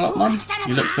something wrong, Lotmon?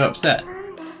 You look so upset.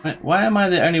 Why am I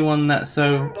the only one that's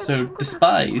so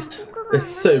despised? It's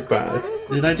so bad.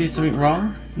 Did I do something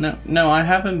wrong? No, I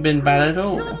haven't been bad at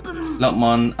all.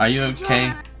 Lotmon, are you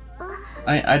okay?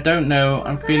 I don't know,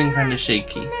 I'm feeling kinda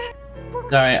shaky.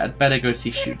 Sorry, I'd better go see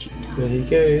Shuuji. There he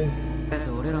goes.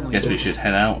 Guess we should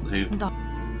head out too.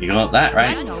 You got that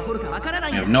right?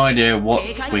 You have no idea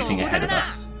what's waiting ahead of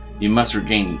us. You must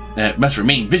remain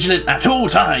vigilant at all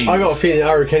times! I got a feeling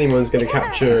Arukenimon's going to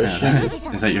capture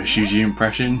Shuuji. Is that your Shuuji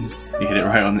impression? You hit it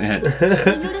right on the head.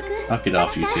 Knock it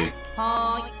off, you two.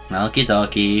 Okie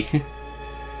dokie.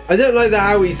 I don't like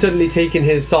that Aoi's suddenly taking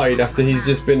his side after he's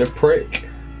just been a prick.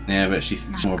 Yeah, but she's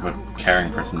more of a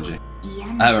caring person than she.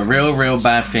 I have a real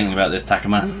bad feeling about this,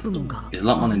 Takuma. Is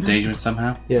Lotmon in danger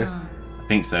somehow? Yes. I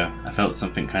think so. I felt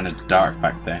something kind of dark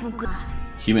back there.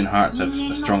 Human hearts have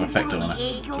a strong effect on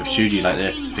us. With Shuuji like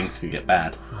this, things could get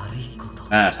bad.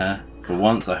 Bad, huh? For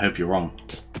once, I hope you're wrong.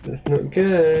 That's not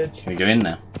good. Can we go in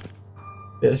now?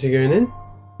 You're actually going in?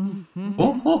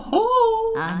 Ho ho ho!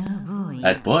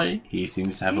 That boy, he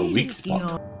seems to have a weak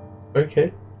spot.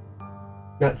 Okay.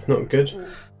 That's not good.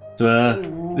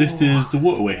 So, this is the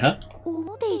waterway, huh?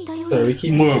 So we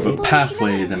keep more of a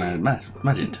pathway than I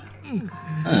imagined.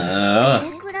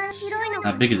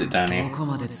 How big is it down here?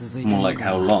 More like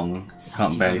how long.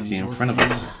 Can't barely see in front of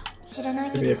us.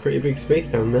 Could be a pretty big space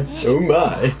down there. Oh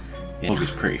my! Yeah,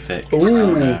 it's pretty thick.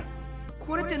 Ooh.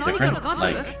 Different?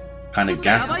 Like, kind of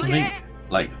gas or something?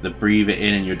 Like the breathe it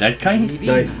in and you're dead kind?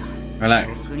 Nice.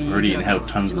 Relax, I've already inhaled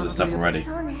tons of the stuff already.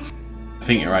 I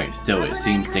think you're right, still it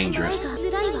seems dangerous.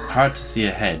 Hard to see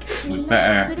ahead. We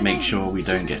better make sure we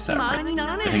don't get separated.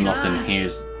 Getting lost in here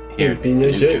it'd be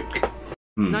no joke.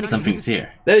 Something's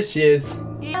here. There she is.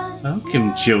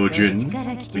 Welcome, children.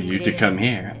 For you to come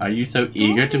here. Are you so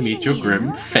eager to meet your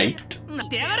grim fate?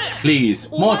 Please,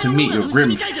 more to meet your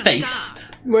grim face.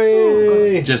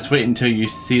 Wait. Just wait until you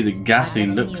see the ghastly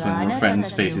looks on your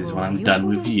friends' faces when I'm done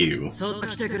with you.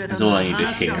 That's all I need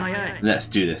to hear. Let's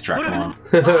do this, Drakomon.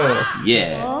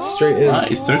 Yeah. Straight in.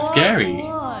 It's so scary.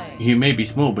 You may be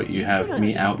small, but you have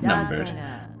me outnumbered.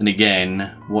 And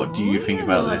again, what do you think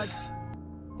about this?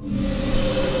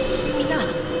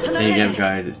 There you go,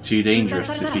 guys. It's too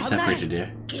dangerous to be separated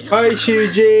here. Hi,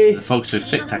 Shuuji. The folks with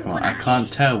thick Takuma. I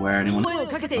can't tell where anyone. I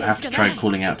have to try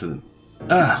calling out to them.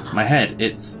 My head.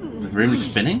 It's the room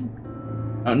spinning.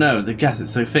 Oh no, the gas is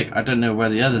so thick. I don't know where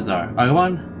the others are.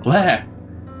 Agumon, where?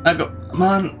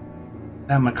 Agumon.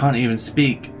 Damn, I can't even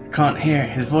speak. Can't hear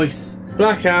his voice.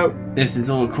 Blackout. This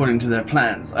is all according to their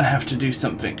plans. I have to do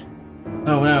something.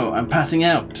 Oh no, I'm passing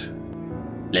out.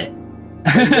 Lit.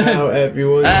 Now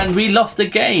everyone. And we lost a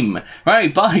game.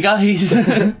 Right, bye guys.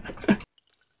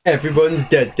 Everyone's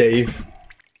dead, Dave.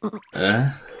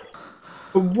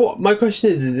 What? My question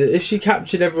is if she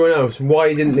captured everyone else,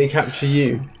 why didn't they capture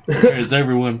you? Where's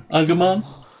everyone? Agumon?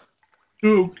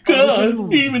 Oh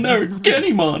god, even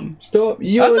Arukenimonn. Stop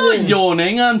yawning. I'm not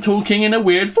yawning, I'm talking in a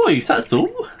weird voice, that's all.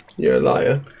 You're a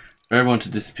liar. For everyone to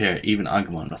disappear, even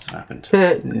Agumon must have happened.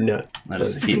 No. I'll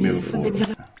just keep moving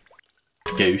forward.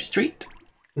 Go straight.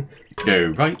 Go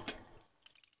right.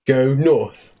 Go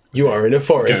north. You are in a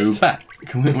forest. Go back.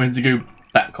 When's the go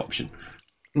back option?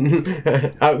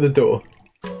 Out the door.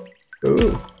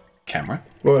 Ooh. Camera.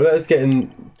 Well, let's get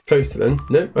in closer then.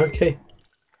 Nope, okay.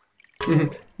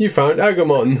 You found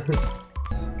Agumon.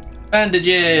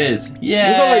 Bandages! Yeah!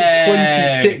 We've got like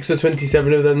 26 or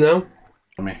 27 of them now.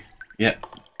 Yep.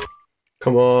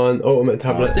 Come on, ultimate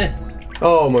tablet. What's this?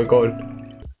 Oh my god.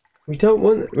 We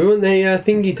want a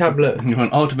thingy tablet. You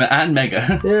want ultimate and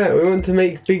mega? Yeah, we want to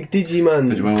make big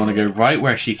Digimon. Do we want to go right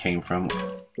where she came from?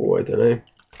 Oh, I don't know.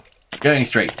 Going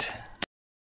straight.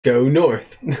 Go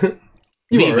north.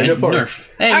 You are in a forest. Nerf.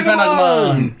 Hey, we found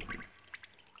Agumon!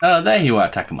 Oh, there you are,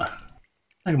 Takuma.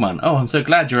 Agumon, oh, I'm so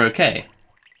glad you're okay.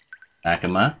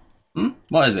 Takuma?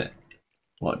 What is it?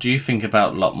 What do you think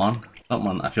about Lotmon?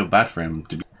 Lotmon, I feel bad for him.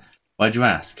 Why'd you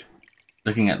ask?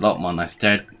 Looking at Lotmon, I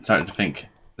started to think,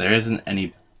 there isn't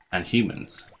any and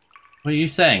humans. What are you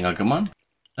saying, Agumon?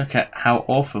 Look at how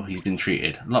awful he's been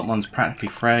treated. Lotmon's practically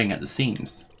fraying at the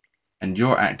seams. And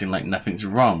you're acting like nothing's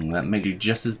wrong. That makes you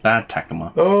just as bad,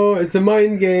 Takuma. Oh, it's a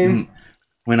mind game.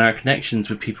 When our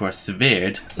connections with people are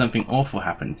severed, something awful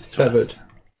happens to us.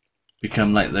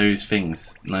 Become like those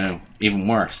things. No, even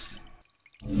worse.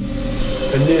 I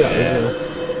knew that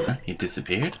was there. He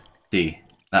disappeared? See,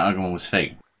 that Agumon was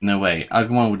fake. No way.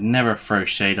 Agumon would never throw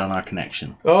shade on our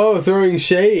connection. Oh, throwing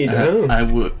shade. I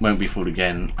won't be fooled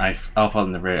again. I'll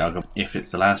follow the real Agumon if it's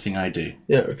the last thing I do.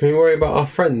 Yeah, can we worry about our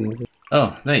friends?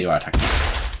 Oh, there you are,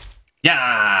 Takuma.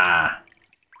 Yeah!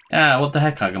 Yeah, what the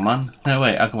heck, Agumon? No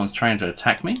way, Agumon's trying to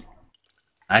attack me?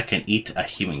 I can eat a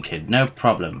human kid, no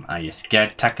problem. Are you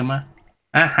scared, Takuma?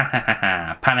 Ah ha ha ha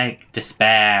ha! Panic,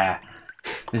 despair!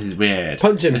 This is weird.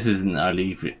 Punch him! This isn't I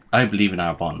believe in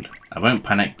our bond. I won't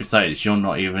panic, besides, you're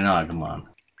not even Agumon.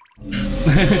 Well,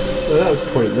 that was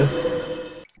pointless.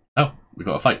 Oh, we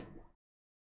got a fight.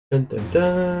 Dun, dun,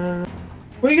 dun.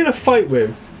 What are you going to fight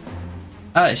with?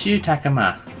 Oh, it's you,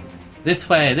 Takuma. This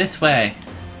way, this way.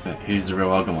 Who's the real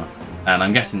Agumon? And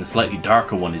I'm guessing the slightly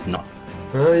darker one is not.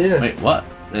 Oh, yeah. Wait, what?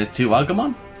 There's two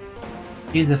Agumon?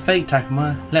 He's a fake,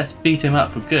 Takuma. Let's beat him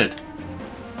up for good.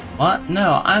 What?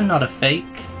 No, I'm not a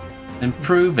fake. Then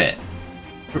prove it.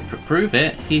 Prove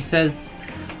it? He says,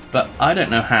 but I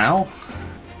don't know how.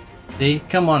 See?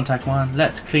 Come on, Takuma.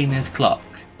 Let's clean his clock.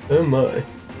 Oh my.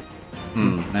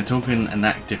 They're talking and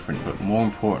act different, but more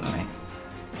importantly,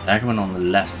 the Agumon on the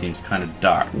left seems kind of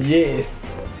dark.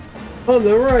 Yes. On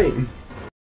the right.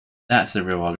 That's the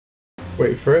real Agumon.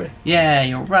 Wait for it. Yeah,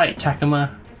 you're right,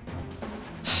 Takuma.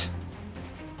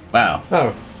 Wow.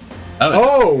 Oh.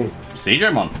 Oh!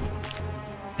 Digimon.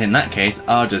 In that case,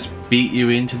 I'll just beat you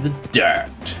into the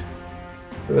dirt.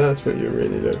 That's what you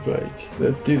really look like.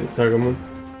 Let's do this, Agumon.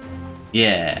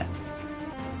 Yeah.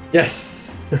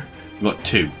 Yes! We got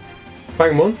two.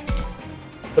 Bangmon.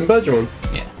 And Badgermon.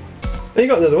 Yeah. Oh, you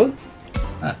got another one?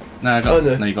 No, I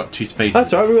got, no, you got two spaces.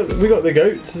 That's right, we got the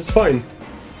goats, it's fine.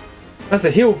 That's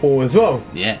a heal ball as well.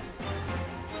 Yeah.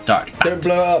 Start. Don't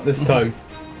blow it up this time.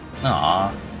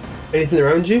 Aww. Anything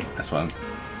around you? That's one.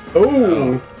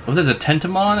 Oh! Oh, there's a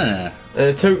Tentamon and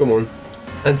a Togemon.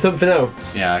 And something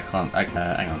else. Yeah, I can't.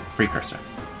 Hang on. Free cursor.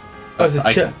 Oh, it's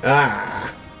a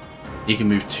ah! He can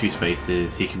move two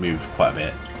spaces. He can move quite a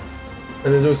bit.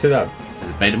 And there's also that.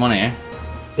 There's a Betamon here.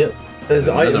 Yep. There's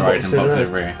an another item box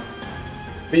over here.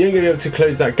 But you ain't going to be able to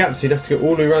close that gap, so you'd have to go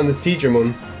all the way around the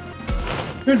Digimon.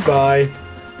 Goodbye,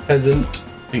 peasant.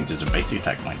 I think just a basic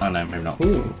attack might. Oh no, maybe not.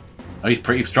 Ooh. Oh, he's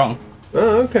pretty strong.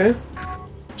 Oh, okay.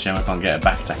 Shame I can't get a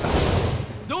back attack on him.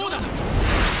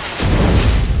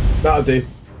 That'll do.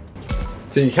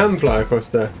 So you can fly across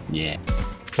there. Yeah.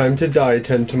 Time to die,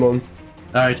 Tentamon.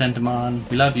 Sorry, Tentamon.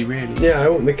 We love you, really. Yeah, I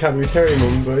want the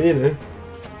Kabuterimon, but you know.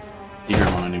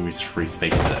 Digimon only moves free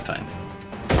spaces at a time.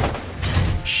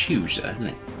 Huge, though, isn't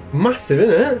it? Massive,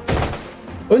 isn't it?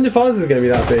 I wonder if ours is going to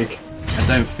be that big. I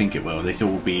don't think it will. They still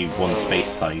will be one space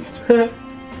sized.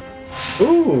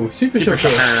 Ooh, Super Shocker.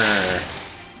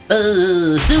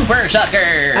 Ooh, Super Shocker!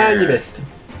 And you missed.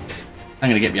 I'm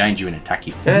going to get behind you and attack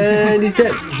you. And he's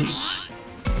dead.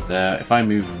 So if I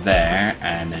move there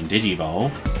and then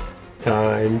Digivolve.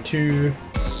 Time to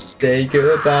say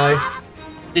goodbye.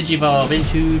 Digivolve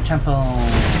into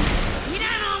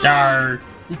Tampon. Yar.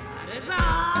 And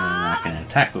I can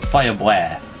attack with Fire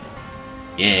Breath.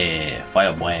 Yeah,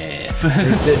 Fire Breath.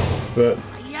 Resist, but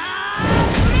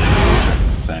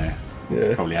so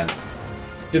yeah, probably has.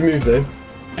 Good move though.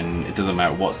 And it doesn't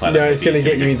matter what side. No, it's going to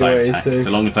get you either way.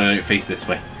 So long as I don't face this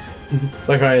way.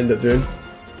 Like I end up doing.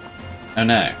 Oh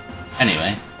no.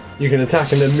 Anyway. You can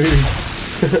attack and then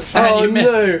move. Oh you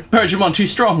missed. No! Digimon too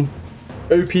strong.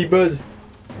 OP Buzz.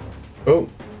 Oh.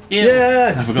 Yeah.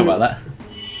 Yes! I forgot about that.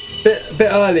 Bit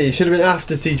early. Should have been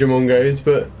after Seadramon goes,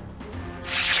 but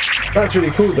that's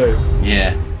really cool though.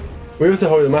 Yeah. We also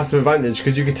hold a massive advantage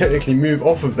because you could technically move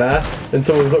off of there and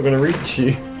someone's not going to reach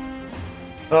you.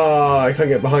 Ah, I can't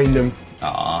get behind them.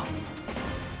 Ah.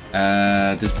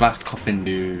 Does Blast Coffin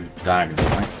do diagonal,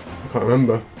 right? I can't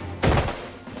remember.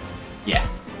 Yeah.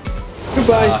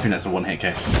 Goodbye. I think that's a one-hit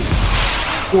KO.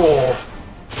 Oh.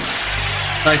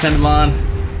 Sorry, Tenderman.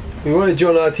 We wanted you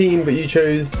on our team, but you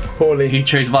chose poorly. He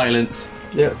chose violence.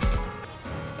 Yeah.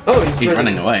 Oh, he's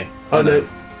running away. Oh no.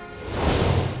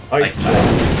 Ice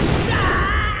Blast.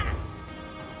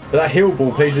 But that heal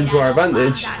ball plays into our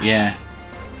advantage. Yeah.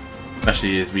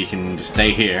 Especially as we can just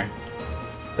stay here.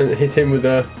 And hit him with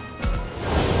a...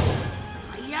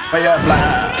 Fire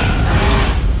blast!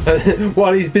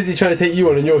 While he's busy trying to take you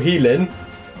on and you're healing,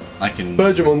 I can...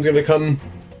 Bergemon's going to come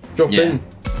drop in. And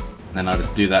then I'll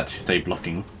just do that to stay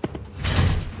blocking.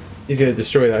 He's going to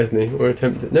destroy that, isn't he? Or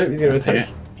attempt it. No, he's going to attack.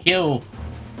 Heal!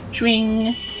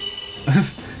 Swing!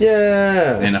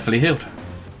 Yeah! Then I fully healed.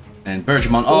 And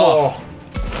Bergemon, oh!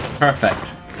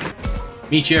 Perfect.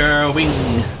 Meteor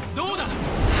wing!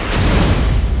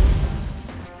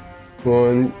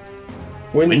 One.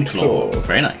 Windclaw.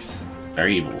 Very nice.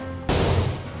 Very evil.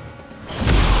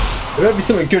 There might be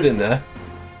something good in there.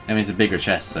 I mean, it's a bigger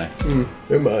chest, so. Who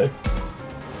am I?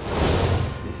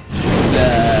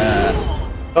 Blast!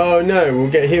 Oh no, we'll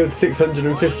get healed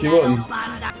 651.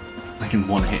 I can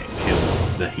one hit kill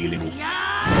the healing.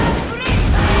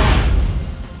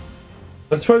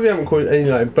 I suppose we haven't called any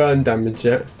like burn damage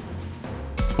yet.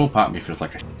 Small part of me feels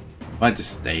like I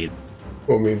just stayed.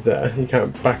 We'll move there. You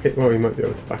can't back it. Well, you might be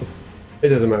able to back it. It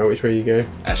doesn't matter which way you go.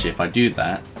 Actually, if I do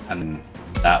that and then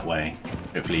that way,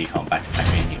 hopefully you can't back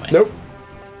attack me anyway. Nope.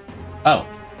 Oh.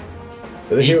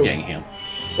 But He's getting healed.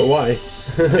 But why? I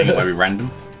think it might be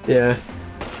random. Yeah.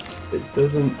 It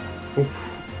doesn't.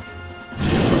 Oof.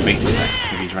 Basically,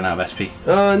 if he's run out of SP.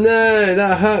 Oh no,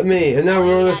 that hurt me. And now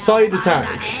we're on a side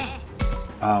attack.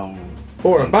 Oh.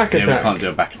 Or a back attack. We can't do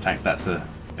a back attack. That's a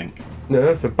thing. No,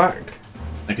 that's a back.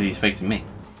 Look, he's facing me.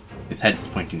 His head's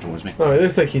pointing towards me. Oh, it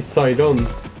looks like he's side on.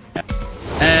 Yeah.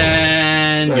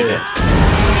 And you're dead.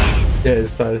 Yeah, it's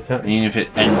a side attack. And even if it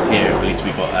ends here, at least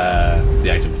we got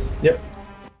the items. Yep.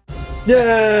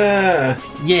 Yeah!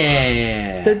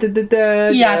 Yeah! Da, da, da,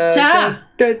 da, Yatta!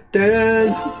 Da, da,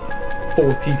 da.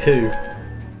 42.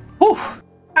 Whew!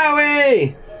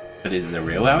 Owie! But is it a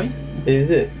real Owie? Is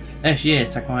it? There she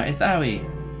is, Takuma. It's Owie.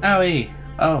 Owie!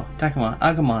 Oh, Takuma.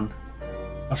 Agumon.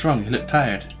 What's wrong? You look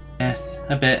tired. Yes,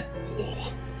 a bit.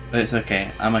 But it's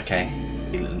okay. I'm okay.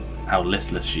 How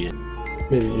listless she is.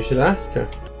 Maybe you should ask her.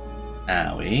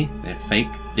 Owie, they're fake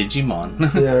Digimon.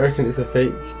 Yeah, I reckon it's a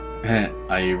fake.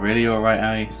 Are you really alright,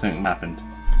 Owie? Something happened.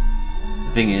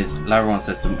 The thing is, Labramon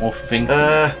said some awful things to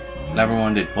me.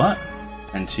 Labramon did what?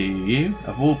 And to you,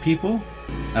 of all people?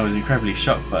 I was incredibly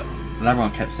shocked, but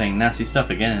Labramon kept saying nasty stuff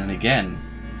again and again.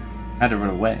 I had to run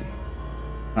away.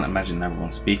 I can't imagine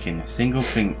Labramon speaking a single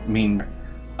thing mean.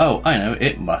 Oh, I know,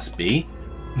 it must be.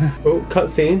 Oh,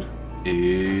 cutscene.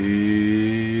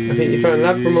 Ooh. I think you found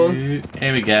Labramon.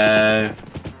 Here we go.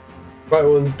 Right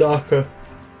one's darker.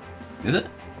 Is it?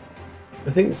 I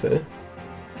think so.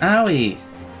 Owie!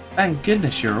 Thank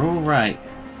goodness you're alright.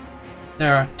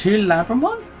 There are two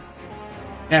Labramon?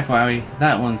 Careful, Owie.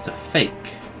 That one's a fake.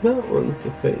 That one's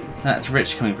a fake. That's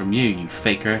rich coming from you, you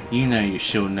faker. You know you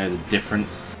sure know the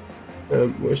difference.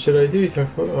 What should I do,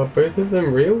 Takuma? Are both of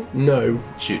them real? No.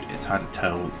 Shoot, it's hard to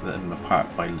tell them apart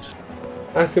by just...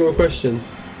 Ask him a question.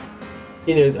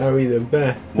 He knows Owie the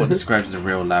best. What describes a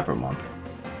real Labramon?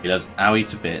 He loves Owie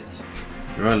to bits.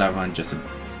 The real Labramon just...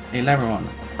 Hey Labramon,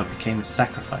 I became a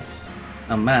sacrifice.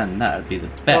 Oh man, that would be the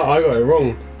best. Oh, I got it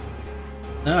wrong.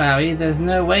 No, Owie, there's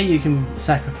no way you can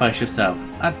sacrifice yourself.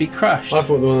 I'd be crushed. I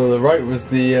thought the one on the right was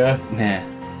the... Yeah.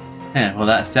 Yeah, well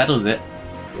that settles it.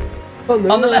 On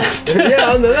the left!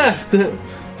 Yeah, on the left!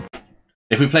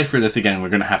 If we play through this again, we're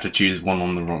going to have to choose one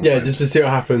on the wrong side. Just to see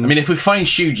what happens. I mean, if we find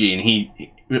Shuuji and he...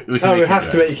 We have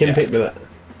to make him pick that.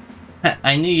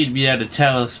 I knew you'd be able to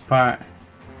tell us apart.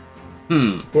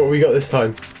 What we got this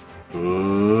time?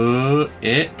 Ooh,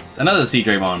 it's another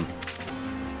Seadramon.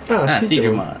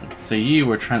 Seadramon. So you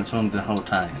were transformed the whole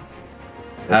time.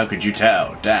 How could you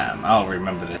tell? Damn, I'll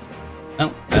remember this.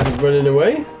 Oh, Is he running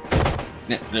away?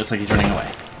 Yeah, looks like he's running away.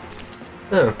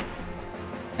 Oh.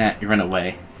 Yeah, you ran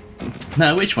away.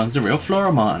 Now, which one's the real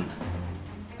Floramon?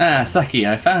 Ah, Saki,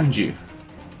 I found you.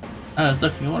 I was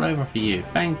looking all over for you.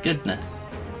 Thank goodness.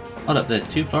 Hold up, there's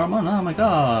two Floramon. Oh my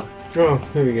god. Oh,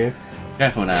 here we go.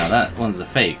 Careful now, that one's a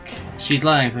fake. She's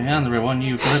lying, so I'm the real one.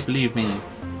 You gotta believe me.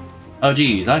 Oh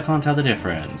geez, I can't tell the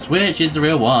difference. Which is the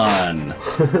real one?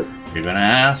 You're gonna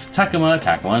ask Takuma.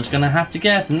 Takuma's gonna have to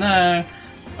guess and know.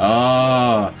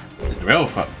 Oh, the real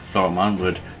Floramon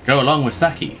would go along with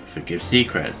Saki, forgive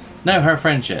secrets, know her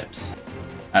friendships.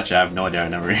 Actually, I have no idea. I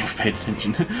never really paid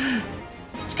attention.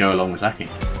 Let's go along with Saki.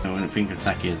 I wouldn't think of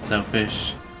Saki as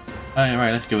selfish. Oh, yeah,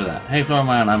 right, let's go with that. Hey,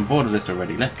 Floramon, I'm bored of this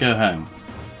already. Let's go home.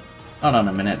 Hold on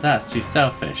a minute, that's too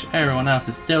selfish. Everyone else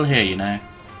is still here, you know.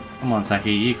 Come on,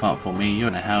 Saki, you can't fool me. You're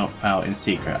gonna help out in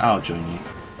secret. I'll join you.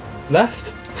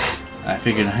 Left? I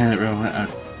figured I had it wrong.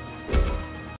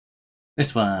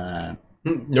 This one.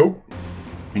 Nope.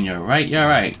 When you're right, you're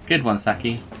right. Good one,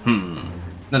 Saki.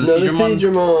 Another Digimon.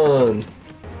 Digimon.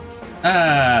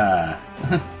 Ah.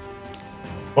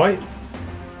 Right.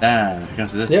 Damn, if it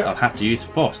comes to this, I'll have to use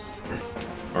force.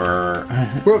 Or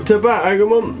we're up to bat,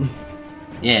 Agumon.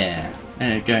 Yeah.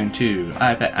 Going to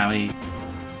I bet Owie.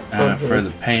 For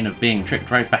the pain of being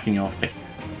tricked right back in your face.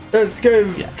 Let's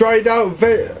go. Dried out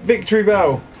victory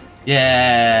bell.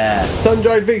 Yeah.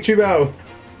 Sun-dried victory bell.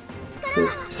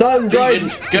 Sun-dried.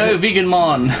 Go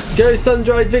Veganmon. Go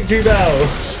sun-dried victory bell.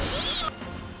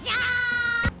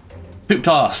 Poop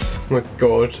toss. Oh my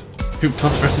god. Poop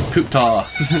toss versus poop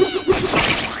toss.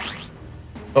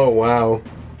 Oh wow.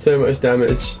 So much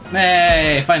damage.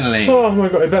 Hey, finally. Oh my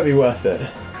god, it better be worth it.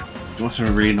 What's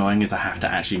really annoying is I have to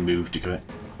actually move to do it.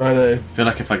 I know. I feel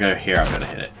like if I go here, I'm going to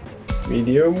hit it.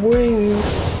 Medium wing.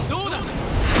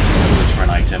 It's for an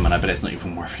item, and I bet it's not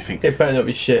even worth anything. It better not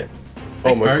be shit.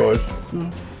 Thanks, oh my Berg.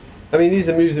 god. I mean, these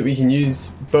are moves that we can use,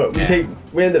 but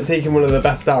we end up taking one of the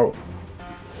best out.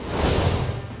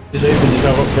 Just open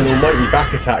yourself up for an almighty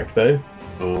back attack, though.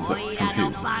 Oh, but from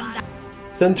who?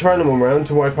 Send Tyrannomon round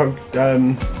to wipe out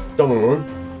Domamon.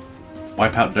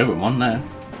 Wipe out Dobermon? No.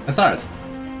 That's ours.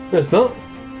 No, it's not.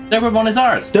 Dobermon is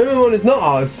ours. Domamon is not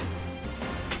ours.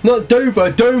 Not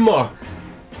Doba, Doma.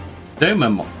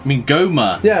 Domamon. I mean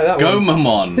Goma. Yeah, that one.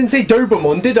 Gomamon. Didn't say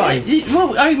Dobamon, did I?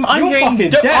 Well, I'm You're hearing fucking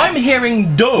deaf. I'm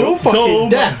hearing You're fucking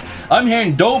deaf. I'm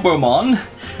hearing Dobermon.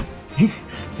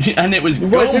 And it was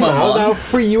Gomamon. That'll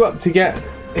free you up to get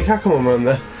a Kakamon around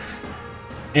there.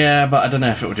 Yeah, but I don't know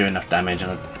if it will do enough damage.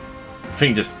 And I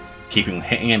think just hitting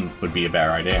him would be a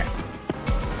better idea.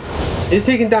 It's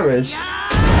taking damage.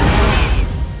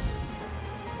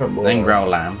 Then Growl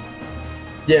Lamb.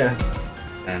 Yeah.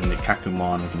 And the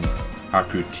Kakumon and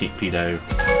Harpu Pedo.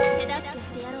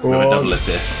 With a double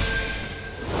assist.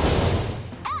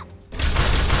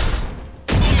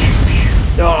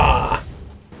 Ah!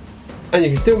 And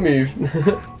you can still move.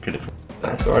 Could have.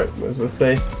 That's alright, might as well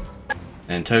stay.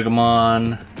 And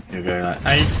Togemon, you'll go like,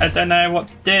 I don't know what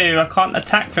to do, I can't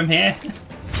attack from here.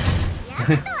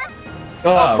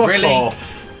 Oh, fuck really?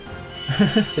 off.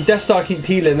 The Death Star keeps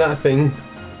healing that thing.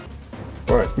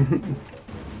 Right.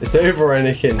 It's over,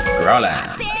 Anakin.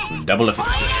 Growlithe, double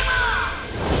offensive.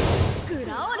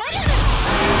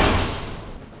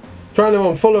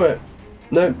 Tyrannomon, follow it.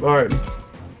 No, alright.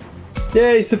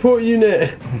 Yay, support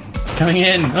unit. Coming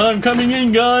in, I'm coming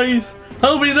in, guys.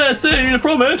 I'll be there soon, I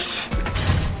promise.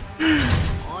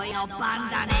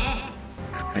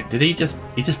 Wait, did he just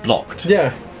blocked?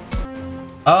 Yeah.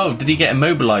 Oh, did he get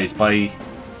immobilized by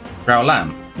Growl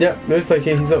Lamb? Yeah, looks like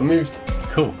he's not moved.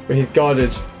 Cool. But he's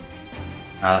guarded.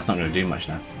 Ah, that's not going to do much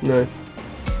now. No.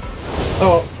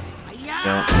 Oh.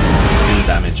 Well, do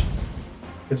damage.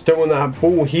 I just don't want that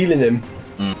ball healing him.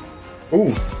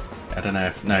 Ooh. I don't know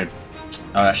if no.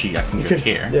 Oh, actually, I can go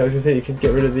here. Yeah, I was gonna say you could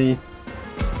get rid of the.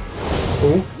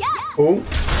 Ooh. Ooh.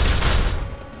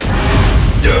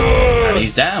 Yes! And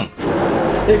he's down.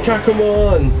 Yeah,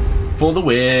 Kakamon! For the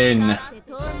win. And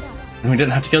we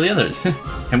didn't have to kill the others.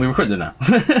 Can we record them now?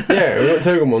 Yeah, we got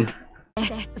Togemon.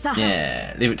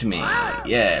 Yeah, leave it to me.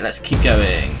 Yeah, let's keep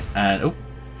going. And oh,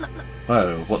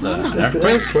 whoa, what the? An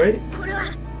earthquake?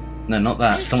 No, not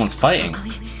that. Someone's fighting.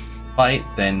 Fight?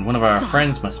 Then one of our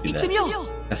friends must be there.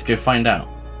 Let's go find out.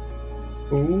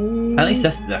 Ooh. At least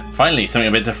that's finally something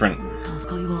a bit different.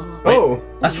 Wait, Oh,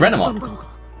 that's Renamon.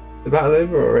 the battle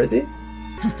over already?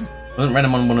 Wasn't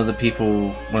Renamon one of the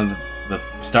people, one of the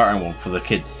starter one for the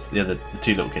kids, the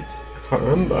two little kids? I can't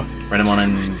remember. Renamon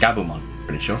and Gabumon,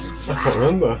 pretty sure. I can't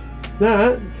remember.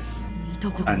 That's.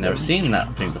 I've never seen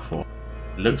that thing before.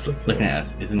 It looks, looking at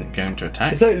us, isn't it going to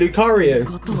attack? It's like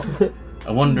Lucario.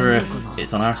 I wonder if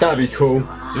it's on our side. That'd be cool.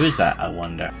 Who is that, I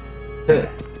wonder?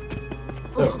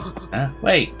 Oh.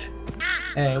 Wait!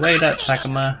 Hey, wait up,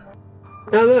 Takuma.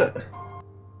 Now look.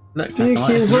 Look, You Takuma.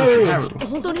 can it's hurry.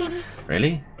 Haru.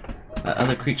 Really? That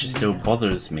other creature still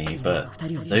bothers me, but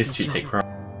those two take pro.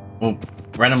 Well,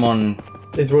 Renamon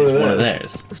It's one is of one of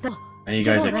theirs. theirs. Are you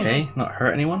guys okay? Not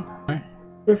hurt anyone? No?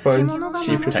 We're fine.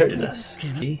 She Protected us.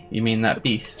 You mean that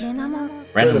beast? Renamon.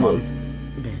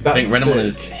 I think Renamon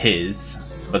is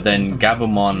his, but then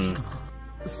Gabumon.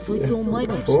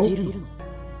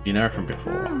 You know her from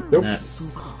before? Nope. No.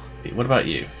 What about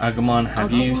you? Agumon,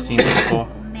 have you seen her before?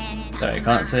 No, I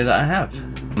can't say that I have.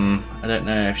 I don't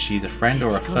know if she's a friend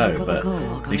or a foe, but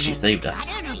at least she saved us.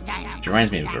 She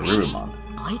reminds me of Garurumon.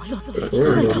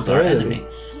 Garurumon's our enemy.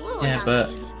 Yeah, but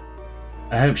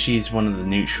I hope she's one of the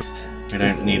neutrals. We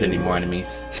don't need any more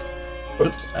enemies.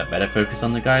 Oops, I better focus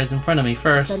on the guys in front of me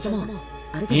first. Can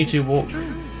you two walk?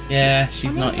 Yeah,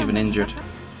 she's not even injured.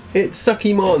 It's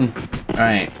Suckymon.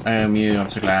 Right, I'm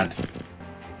so glad.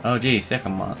 Oh gee,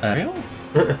 Suckymon.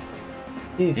 Real?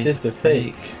 He's just a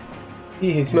fake.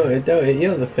 He who's moated doubt it,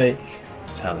 you're the fake.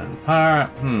 Tell them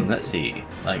apart. Let's see.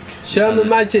 Like, show him a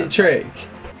magic trick.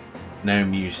 No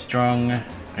Mew strong.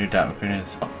 No doubt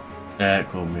goodness.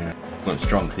 Cool Mew. Well,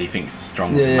 strong because he thinks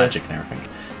strong with magic and everything.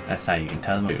 That's how you can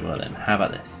tell them. Well then, how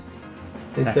about this?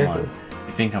 Exactly.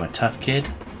 You think I'm a tough kid?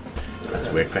 That's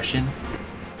a weird question.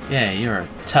 Yeah, you're a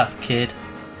tough kid.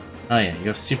 Oh yeah,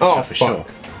 you're super tough for sure.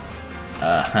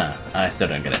 I still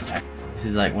don't get it. This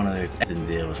is like one of those Essen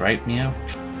deals, right, Mew?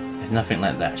 It's nothing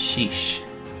like that. Sheesh.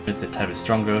 It's the type of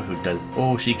stronger who does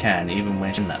all she can, even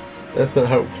when she's nuts. That's not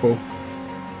helpful.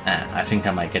 I think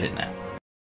I might get it now.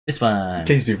 This one.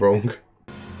 Please be wrong.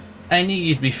 I knew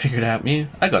you'd be figured out, Mew.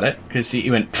 I got it, because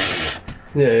you went pfft.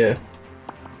 Yeah.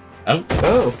 Oh.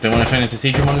 Don't want to turn into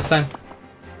Digimon this time?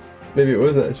 Maybe it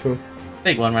wasn't actual.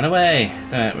 Big one, run away!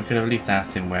 We could have at least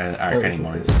asked him where our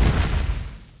Digimon is.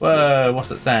 Whoa, what's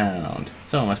that sound?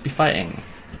 Someone must be fighting.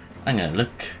 I'm gonna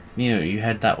look. Mew, you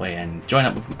head that way and join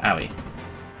up with Owie.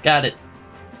 Got it.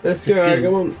 Let's go,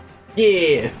 come on.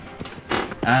 Yeah!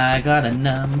 I got a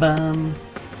number.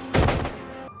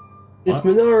 It's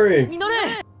Minaru!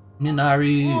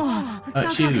 Minaru! Oh,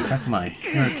 it's you, Takuma.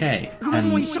 You're okay.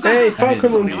 And hey,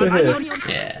 Falconmon's still here.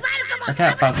 Yeah. Look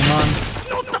out,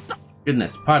 Falcomon.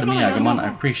 Goodness, pardon me, Agumon.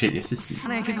 I appreciate the assistance.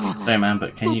 Sorry, man,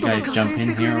 but can you guys jump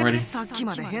in here already?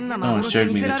 Someone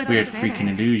showed me this weird freaking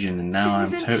illusion, and now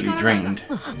I'm totally drained.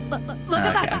 Okay,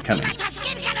 I'm coming.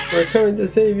 We're coming to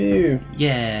save you.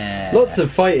 Yeah. Lots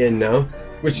of fighting now,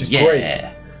 which is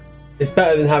great. It's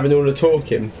better than having all the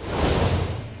talking.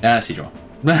 Sidro.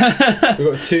 We've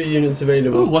got 2 units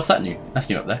available. Ooh, what's that new? That's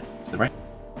new up there. To the right.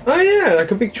 Oh yeah, like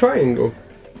a big triangle.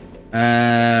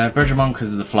 Bergermon,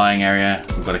 because of the flying area,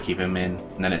 we've got to keep him in.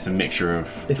 And then it's a mixture of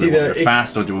it's do we either want to go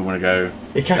fast or do we want to go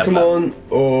Ikakumon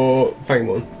or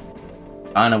Fangmon.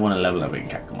 I don't want to level up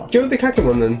Ikakumon. Go with the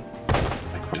Kakumon then.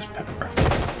 I could just pepper breath.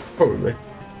 Probably.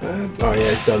 Oh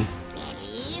yeah, it's done.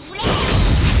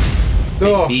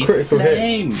 Oh, critical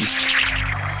hit.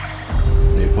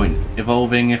 No point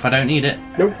evolving if I don't need it.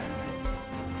 Nope.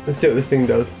 Let's see what this thing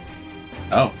does.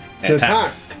 Oh, it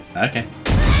attacks. Okay.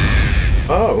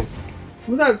 Oh.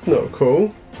 Well, that's not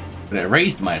cool. But it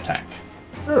raised my attack.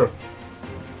 Oh.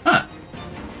 Huh.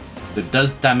 It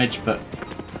does damage, but...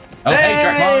 Oh,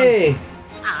 hey,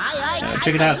 Drakmon!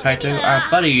 Check it out, Kaito. Our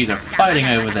buddies are fighting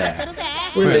over there.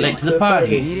 We're late to the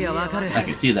party. I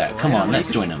can see that. Come on, let's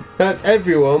join them. That's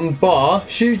everyone bar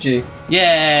Shuuji.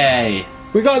 Yay!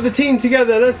 We got the team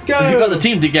together, let's go! We got the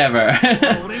team together!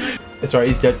 That's right,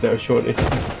 he's dead now, shortly.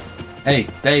 Hey,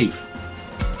 Dave.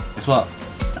 Guess what?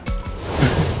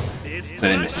 But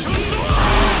it misses.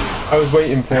 I was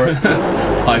waiting for it.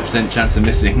 5% chance of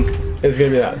missing. It was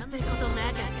gonna be that.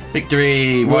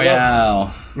 Victory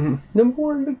Royale! Number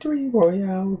 1 victory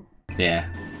Royale. Yeah.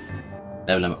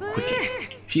 Level them up quickly.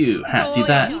 Phew, see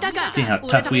that? See how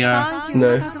tough we are?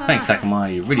 No. Thanks,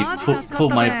 Takuma. You really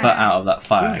pulled my butt out of that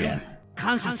fire again.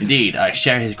 Indeed, I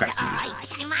share his gratitude.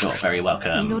 You're very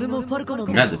welcome. I'm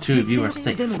glad the 2 of you are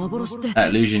safe. That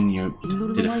illusion you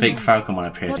did a fake Falcomon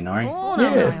appear, Inari?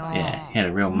 Yeah. Yeah, he had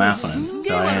a real mouth on him,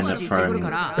 so I ended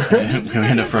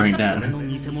up throwing down.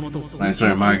 When I saw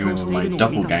him arguing with my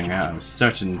doppelganger, I was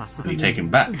certain to be taken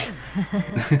back.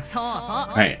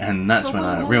 Right, and that's when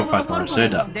a real Falcomon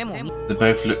showed up. They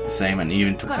both looked the same and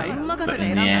even the same, but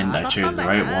in the end I chose the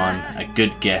right one. A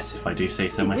good guess, if I do say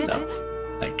so myself.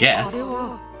 I guess.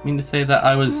 I mean to say that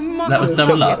that was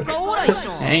dumb luck.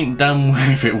 It ain't dumb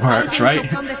if it works,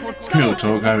 right? Real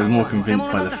talk, I was more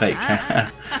convinced by the fake.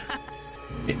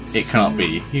 it can't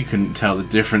be. You couldn't tell the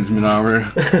difference, Minaru.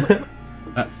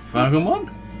 Falcomon?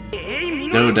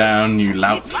 Go down, you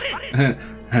lout.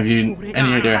 Have you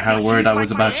any idea how worried I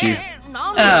was about you?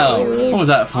 Ow! What was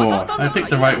that for? I picked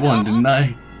the right one, didn't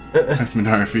I? That's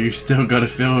Minaru for you. Still gotta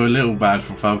feel a little bad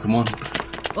for Falcomon.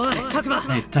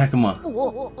 Hey, Takuma.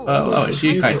 Oh, it's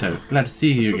you, Kaito. Glad to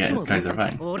see you again. Guys are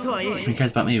fine. Who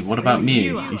cares about me? What about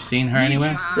Miu? You seen her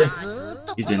anywhere? Yes.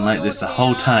 You've been like this the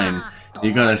whole time.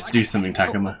 You gotta do something,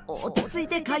 Takuma.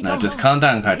 Now just calm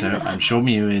down, Kaito. I'm sure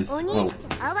Miu is, well,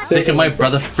 sick of my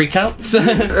brother freakouts.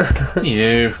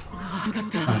 Miu.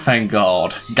 Oh, thank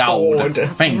God. Gold.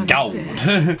 Thank God.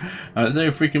 I was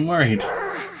so freaking worried.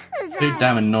 So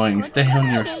damn annoying. Stay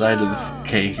on your side of the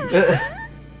cave.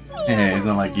 Yeah, it's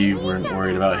not like you weren't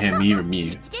worried about him either,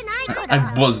 Miu.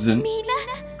 I wasn't.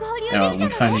 Oh, we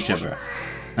found each other.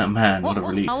 Oh man, what a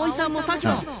relief. Oh,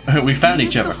 we found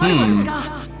each other.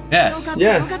 Yes.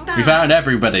 Yes. We found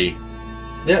everybody.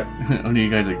 Yep. Only you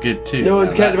guys are good too. No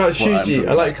one's cared about That's what Shuuji.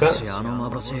 I like that.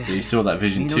 So you saw that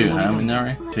vision too, huh,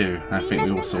 Minari? Too. I think we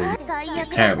all saw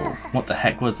it. Terrible. What the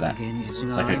heck was that? It's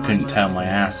like I couldn't tell my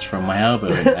ass from my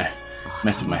elbow in there.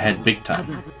 Messed with my head big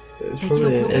time. It's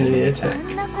probably an enemy attack.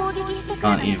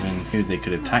 Can't even who they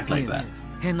could attack like that.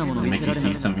 They make you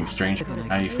see something strange.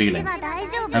 How are you feeling?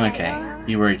 I'm okay.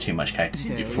 You worry too much,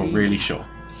 Kaito. For really sure.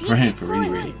 For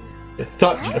really. It's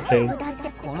such a pain.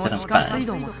 Said I'm fast.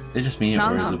 They just mean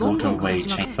or is the waterway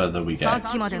change further we go.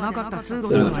 Some of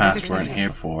the past weren't here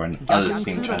before and others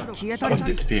seem to have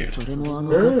disappeared.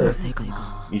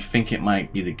 You think it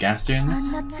might be the gas doing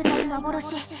this?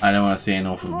 I don't want to see an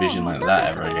awful vision like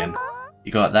that ever again.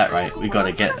 You got that right. We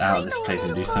gotta get out of this place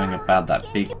and do something about that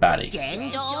big baddie. You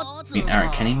mean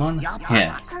Arakenimon?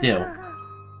 Yeah, still.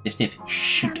 Sniff.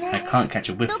 Shoot, I can't catch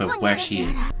a whiff of where she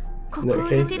is. In that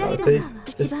case, I'll say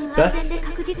it's best.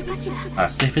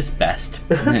 Safest best.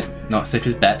 Not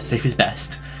safest bet, safest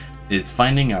best. Is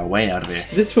finding our way out of here.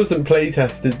 This wasn't play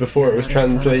tested before it was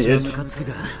translated.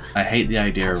 I hate the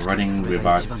idea of running with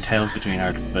our tails between our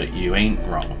legs, but you ain't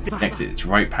wrong. The exit is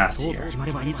right past here.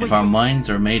 If our minds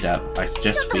are made up, I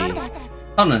suggest we... Hold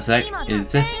on a sec,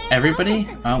 is this everybody?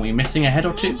 Aren't we missing a head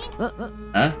or two?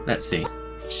 Huh? Let's see.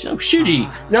 Oh, Shuuji!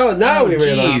 No, now we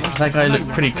realise. Jeez, that guy looked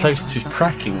pretty close to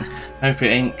cracking. Hope it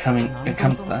ain't coming. It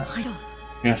comes to that.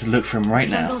 We have to look for him right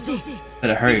now.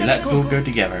 Better hurry. Let's all go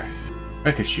together.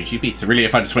 Where could Shuuji be? So really,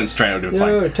 if I just went straight, I would have been fine.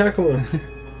 No, Takuma.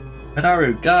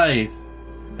 Hanaru, guys!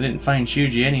 I didn't find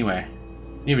Shuuji anywhere.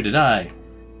 Neither did I.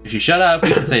 If you shut up,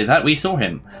 you can say that we saw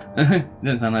him. It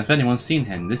doesn't sound like anyone's seen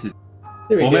him. This is.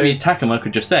 Or maybe Takuma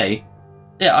could just say,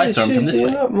 "Yeah, I saw him from this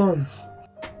way."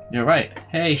 You're right.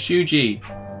 Hey, Shuuji!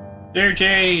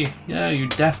 Shuuji! Yeah, you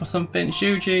deaf or something?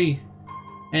 Shuuji!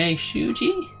 Hey,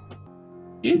 Shuuji!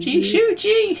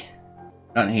 Shuuji!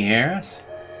 Can't he hear us?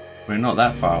 We're not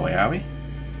that far away, are we?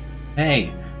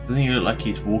 Hey, doesn't he look like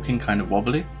he's walking kind of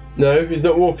wobbly? No, he's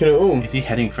not walking at all. Is he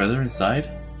heading further inside?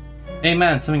 Hey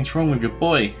man, something's wrong with your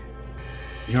boy.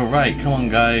 You're right, come on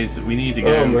guys, we need to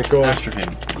go after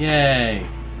him. Yay!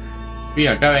 We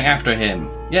are going after him.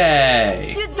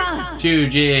 Yay!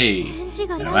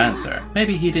 Shuuji! No answer.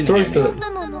 Maybe he didn't hear me.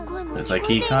 Looks like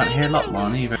he can't hear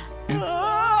Lopmon either.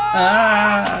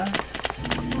 Ah!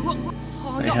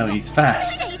 What the hell, he's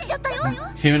fast.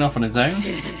 Queuing off on his own?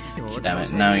 Damn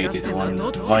it, now he's the one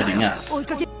dividing us.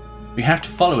 We have to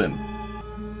follow him.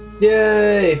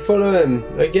 Yay! Follow him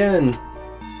again.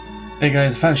 Hey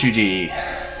guys, I found Shuuji.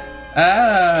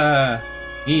 Ah!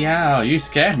 Meow, you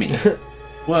scared me.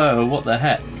 Whoa, what the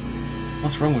heck?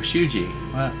 What's wrong with Shuuji?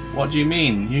 What do you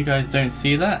mean? You guys don't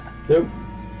see that? Nope.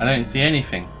 I don't see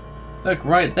anything. Look,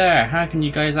 right there. How can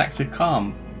you guys act so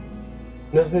calm?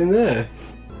 Nothing there.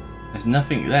 There's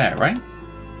nothing there, right?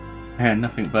 Yeah,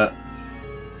 nothing but...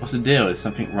 What's the deal? Is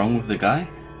something wrong with the guy?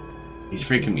 He's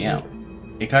freaking me out.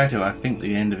 Hey Kaito, I think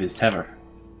the end of his tether.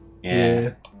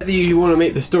 Yeah. You want to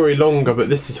make the story longer, but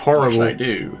this is horrible. What should I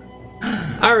do?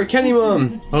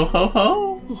 Arakenimon! Ho ho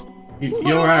ho!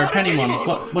 You're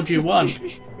Arakenimon. What do you want?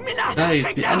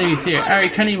 Guys, the enemy's here.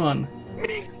 Arakenimon!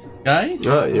 Guys?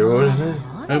 Oh, you're all in there.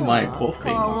 Oh my poor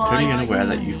thing. I'm totally unaware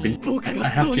that you've been... I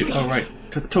have to... Oh right.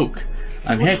 To talk.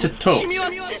 I'm here to talk.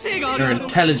 You're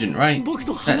intelligent, right?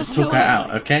 Let's talk it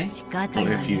out, okay?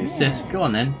 Or if you insist, go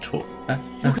on then, talk.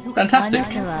 Fantastic!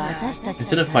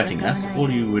 Instead of fighting us, all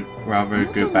you would rather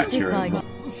go back to your own...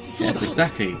 Yes,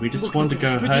 exactly. We just want to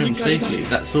go home safely,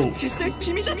 that's all.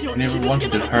 We never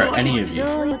wanted to hurt any of you.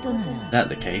 If that's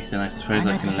the case, then I suppose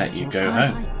I can let you go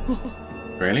home.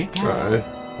 Really? Right.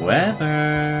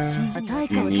 Whatever.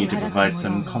 You need to provide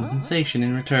some compensation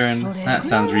in return. That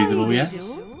sounds reasonable,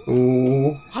 yes?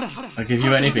 Ooh. I'll give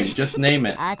you anything, just name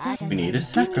it. We need a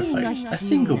sacrifice. A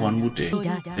single one will do.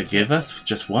 To give us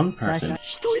just one person.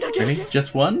 Really?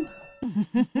 Just one?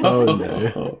 Oh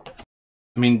no.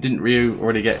 I mean, didn't Ryu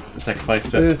already get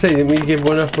sacrificed to... I was going to say, didn't we give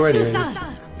one up already?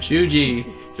 Shuuji!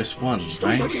 Just one,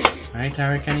 right? Right,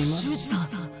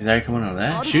 Arakenimon? Is Arakemon on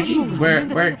there? Shuuji?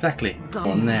 Where exactly?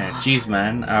 On there. Jeez,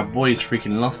 man, our boy's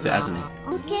freaking lost it, hasn't he?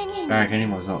 If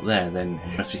Arakemon's not there, then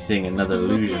he must be seeing another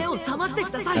illusion.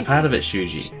 I've had of it,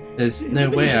 Shuuji. There's no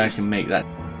way I can make that.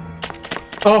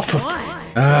 Oh,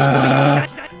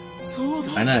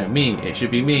 I know, me. It should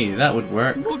be me. That would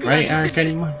work. Right,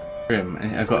 Arakemon?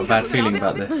 I've got a bad feeling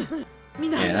about this.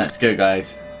 Yeah, let's go,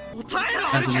 guys.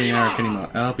 That's me,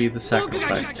 Arakemon. I'll be the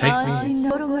sacrifice. Take me.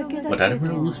 What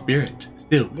admirable spirit.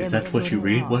 Still, is that what you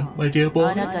really want, my dear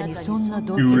boy?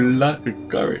 You lack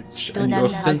courage, and your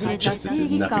sense of justice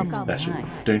is nothing special,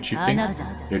 don't you think?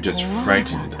 You're just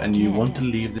frightened, and you want to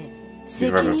leave the...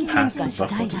 You'd rather pass the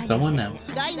buffalo to someone else.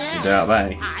 No doubt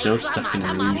about it, he's still stuck in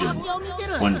an illusion.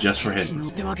 One just for him.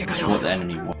 That's what the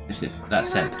enemy wants. That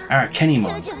said,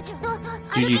 Arakemon!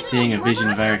 Shuuji seeing a vision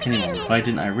of Arakemon. Why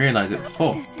didn't I realize it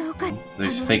before?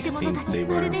 Those fakes seemed they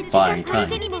were buying time.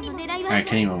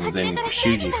 Arakemon was aiming for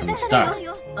Shuuji from the start.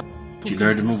 She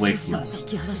lured him away from us.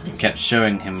 Kept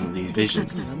showing him these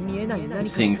visions.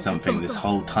 Seeing something this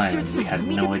whole time and we had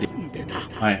no idea.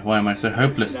 Why am I so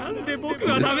hopeless? Is this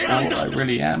all I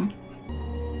really am?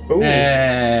 Ooh.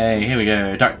 Hey, here we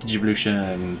go. Dark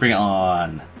Digivolution. Bring it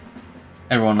on.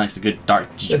 Everyone likes a good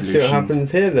Dark Digivolution. Let's see what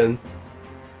happens here then.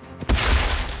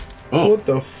 Oh. What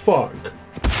the fuck?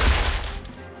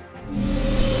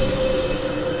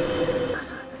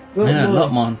 Yeah,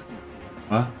 Lotmon.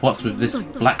 Well, what's with this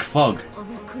black fog?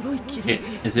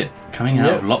 Is it coming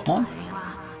out of Lotmon?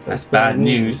 That's bad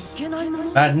news.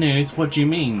 Bad news? What do you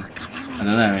mean? I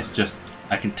don't know, it's just,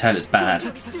 I can tell it's bad.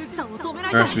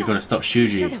 First we've got to stop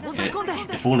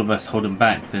Shuuji. If all of us hold him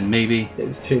back, then maybe...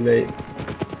 It's too late.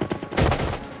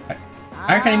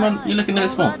 Arakemon, you looking a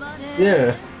bit small.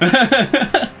 Yeah.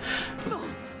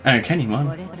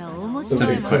 Arakemon,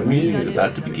 something's quite amusing is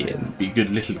about to begin. Be good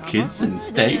little kids and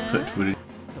stay put.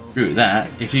 Screw that.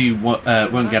 If you won't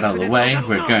get out of the way,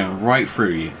 we're going right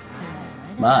through you.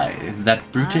 My,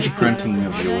 that brutish grunting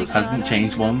of yours hasn't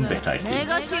changed one bit, I see.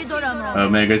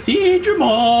 Omega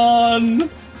Digimon!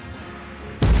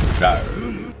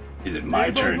 Is it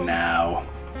my turn now?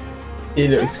 He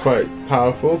looks quite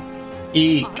powerful.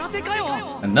 Eek!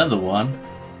 Another one?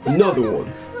 Another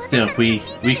one. Still, we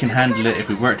can handle it if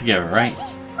we work together, right?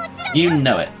 You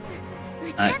know it.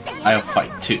 I'll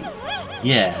fight too.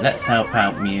 Yeah, let's help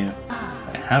out, Mew.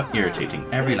 How irritating,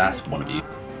 every last one of you.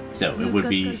 So, it would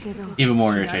be even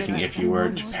more irritating if you were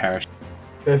to perish.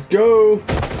 Let's go!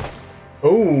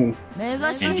 Oh!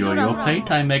 Enjoy your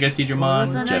playtime, Mega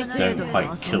Digimon. Just don't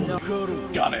quite kill me.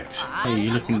 Got it. Hey,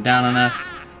 you looking down on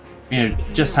us? You know,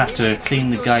 just have to clean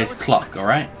the guy's clock,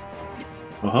 alright?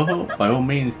 Oh, by all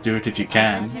means, do it if you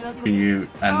can. You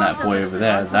and that boy over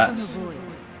there, that's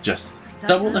just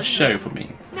double the show for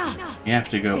me. You have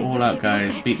to go all out,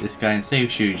 guys, beat this guy and save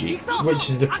Shuuji. Which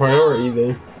is the priority,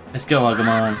 though. Let's go,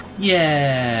 Agumon.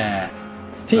 Yeah!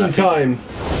 Team time!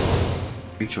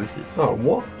 3 choices. Oh,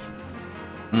 what?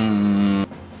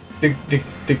 The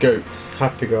goats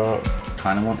have to go out.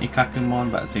 Kinda want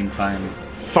Ikakumon, but at the same time...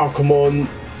 Falcomon,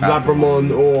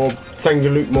 Labramon, or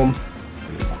Sangaloopmon.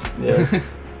 Yeah.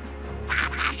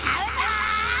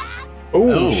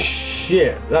 Oh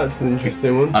shit, that's an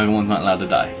interesting one. Agumon's not allowed to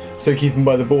die. So keep him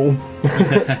by the ball.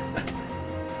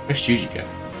 Where's Shuuji go?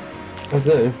 I don't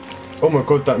know. Oh my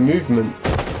god, that movement.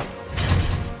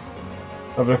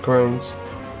 Have a look around.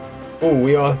 Oh,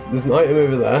 there's an item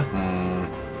over there.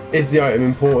 Is the item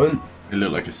important? They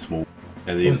look like a small...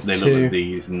 Yeah, they look like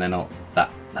these and they're not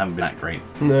that... haven't been that great.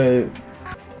 No.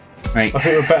 Right. I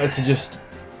think we're better to just,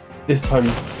 this time,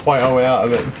 fight our way out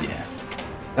of it. Yeah.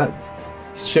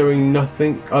 That's showing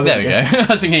nothing. Oh, there we go. I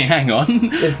was thinking, hang on.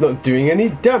 It's not doing any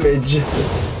damage.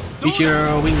 Beat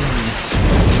your wing.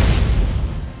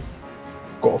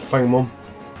 Got a Fangmon.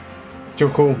 Still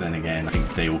cool. Then again, I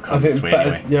think they all come this way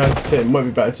anyway. Yeah, I say it might be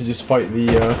better to just fight the.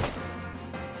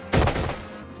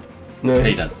 No.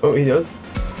 He does. Oh, he does.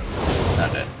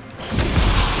 That's it.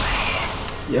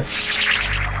 Yes.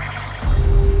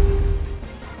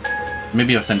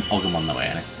 Maybe I'll send Agumon that way,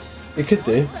 anyway. You could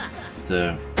do. It's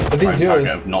a prime target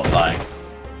of not dying.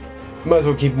 Might as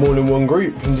well keep them all in one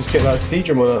group and just get that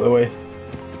Seedramon out of the way.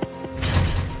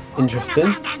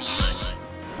 Interesting.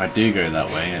 If I do go that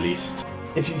way, at least.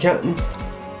 If you can.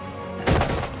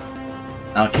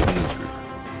 I'll keep them in this group.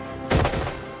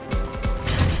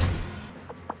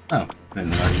 Oh,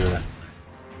 didn't realize you were there.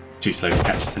 Too slow to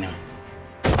catch us anyway.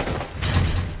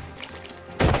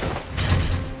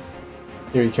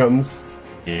 Here he comes.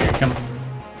 Here he comes.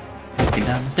 Walking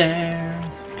down the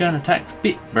stairs. Gonna attack the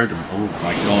big bird. Oh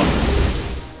my god.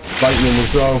 Lightning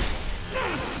as well.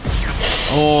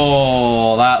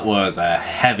 Oh, that was a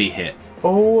heavy hit.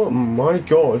 Oh my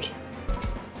god.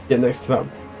 Get next to that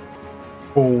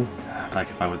ball. Like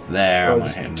if I was there, I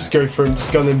might hit him. Just go for him,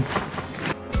 just gun him.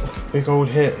 That's a big old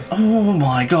hit. Oh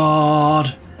my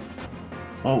god!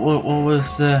 What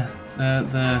was the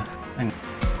thing?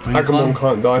 Agumon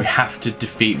can't die. We have to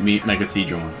defeat Mega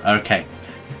Seedramon. Okay.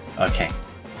 Okay.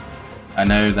 I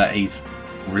know that he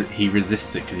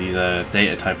resists it because he's a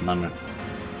data type and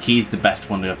he's the best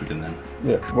one to up with him then.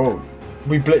 Yeah, well,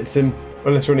 we blitz him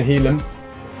unless you want to heal him.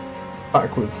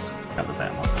 Backwards. Got the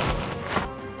better one.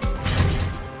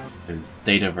 It's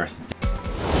data versus data.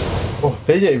 Oh,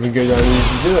 they don't even go down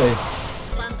easy, do they?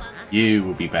 You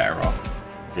will be better off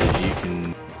because you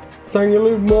can.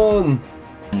 Sangalutmon!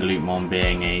 Sangalutmon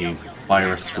being a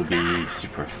virus will be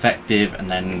super effective, and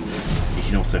then he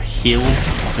can also heal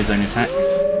off his own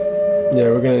attacks. Yeah,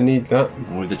 we're gonna need that.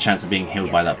 With the chance of being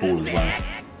healed by that ball as well.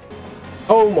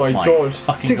 Oh my god!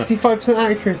 65%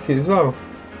 accuracy as well.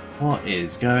 What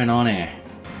is going on here?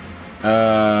 We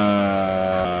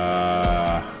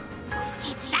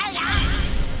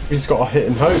just gotta hit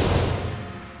and hope.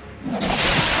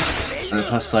 On the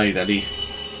plus side, at least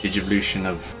Digivolution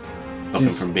of stop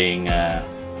him from being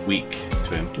weak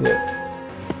to him. Yeah.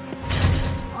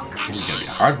 This is gonna be a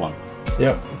hard one.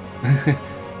 Yep.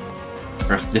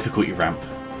 First difficulty ramp.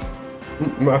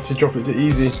 Might have to drop it to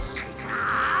easy.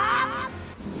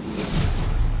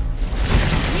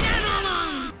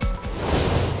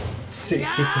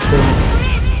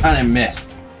 %60%. And it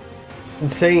missed.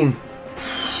 Insane.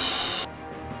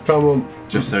 Come on.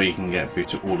 Just so you can get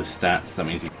boosted all the stats, that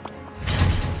means you...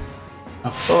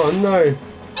 Oh no.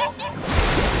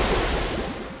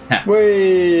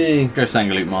 Whee! Go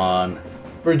Sangalutmon.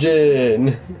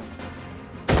 Virgin.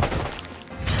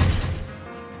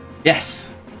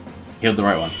 Yes! Healed the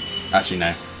right one. Actually,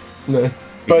 no. No.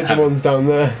 Digimon's down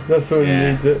there. That's the one who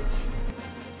needs it.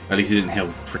 At least he didn't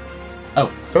heal.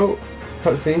 Oh. Oh.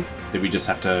 Cutscene. Did we just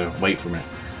have to wait for a minute?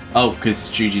 Oh, because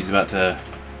Shuuji's about to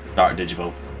start a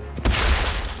Digivolve.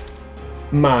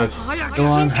 Mad. Go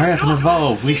on, hurry up and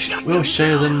evolve. We'll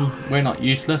show them we're not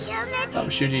useless. Oh,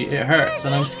 Shuuji, it hurts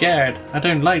and I'm scared. I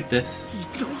don't like this.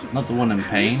 Not the one in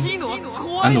pain.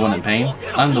 I'm the one in pain.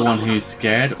 I'm the one who's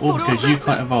scared, all because you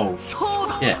can't evolve.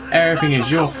 Yeah, everything is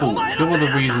your fault. You're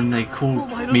the reason they call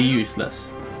me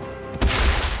useless.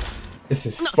 This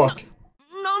is fuck.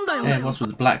 Yeah, what's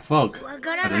with the black fog? I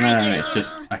don't know, it's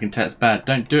just, I can tell it's bad.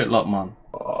 Don't do it, Lotmon.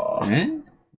 Eh?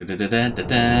 I want to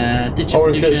see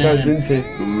what it turns into.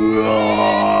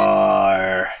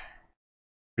 Roar.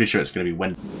 Pretty sure it's going to be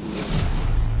when.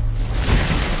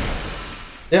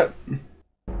 Yep.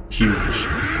 Huge.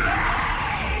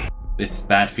 This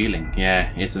bad feeling.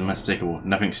 Yeah, it's unmistakable.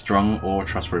 Nothing strong or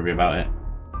trustworthy about it.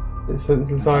 It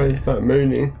synthesized that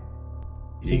moaning.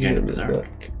 Is he going to berserk?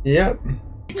 Yep.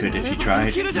 You could if you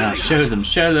tried. Now show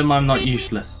them I'm not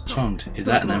useless. Chond, is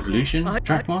that an evolution?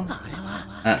 Drakmon?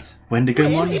 That's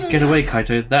Wendigomon? Get away,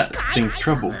 Kaito, that thing's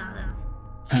trouble.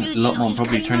 Lotmon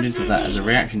probably turned into that as a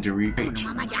reaction to rage.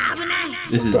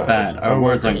 This is bad, our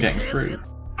words aren't getting through.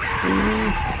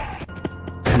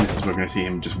 And this is where we're going to see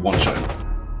him just one-shot him.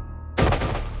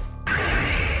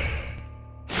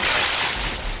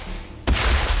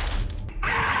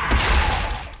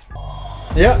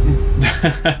 Yep.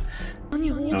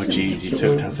 Oh jeez, you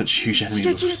took down such huge enemies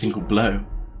with a single blow.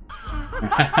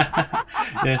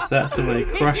 Yes, that's the way.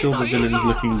 Crush all the villains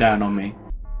looking down on me.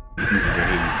 This is where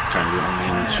he turns it on me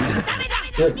and shoots him.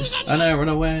 Yep. Oh no, run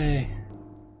away!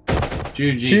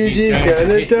 Shuuji's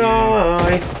gonna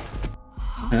die!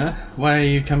 Huh? Why are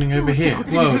you coming over here?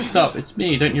 Whoa, stop, it's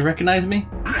me, don't you recognize me?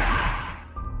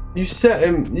 You set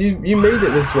him, you made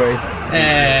it this way.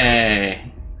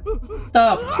 Hey!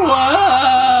 Stop!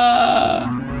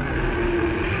 Whoa!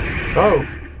 Oh.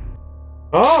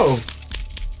 Oh!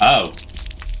 Oh.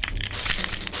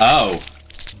 Oh.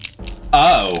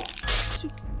 Oh.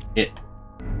 It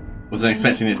wasn't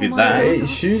expecting it to be that. Hey,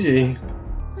 Shuuji.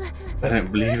 I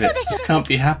don't believe it. This can't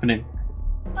be happening.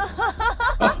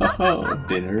 Oh,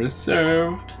 dinner is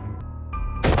served.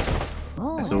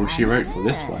 That's all she wrote for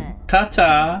this one.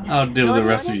 Ta-ta! I'll deal with the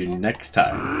rest of you next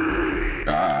time. It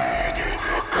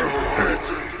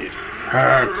hurts. It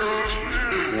hurts.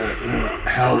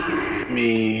 Help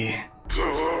me.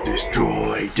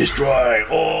 Destroy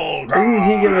all. Isn't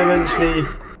he gonna eventually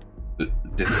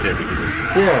disappear because of...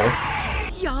 Yeah.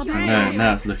 Oh no,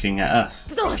 now it's looking at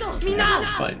us.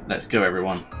 Fine, let's go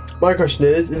everyone. My question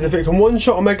is if it can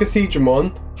one-shot a Mega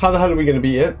Seedramon, how the hell are we gonna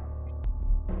beat it?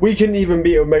 We couldn't even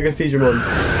beat a Mega Seedramon.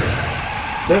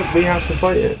 No, we have to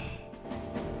fight it.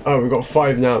 Oh, we've got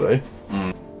 5 now though.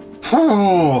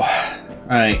 Oh,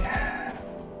 right.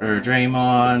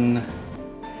 Draymon.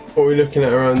 What are we looking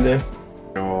at around here?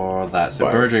 Or that. So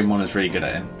Virus. Draymon is really good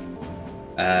at him.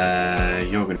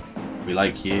 You're gonna. We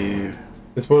like you.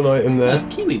 There's one item there. That's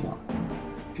Kiwimon.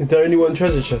 Is there only one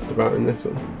treasure chest about in this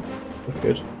one? That's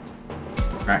good.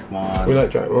 Drakmon. We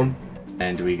like Drakmon.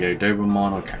 And do we go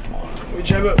Dobermon or Kakmon?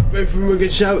 Whichever. Both of them are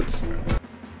good shouts.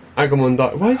 Agumon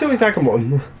died. Why is it always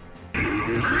Agumon?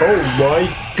 Oh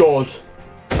my god.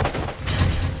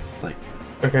 Like.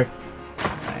 Okay.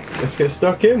 Let's get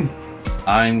stuck in.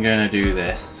 I'm gonna do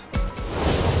this.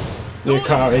 You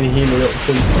cut out any healing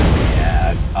option.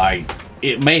 Yeah,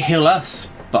 it may heal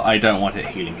us, but I don't want it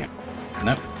healing him.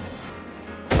 Nope.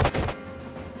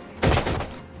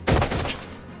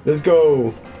 Let's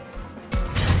go.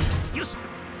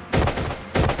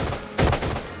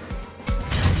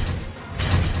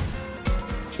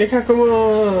 Come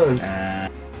on!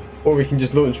 Or we can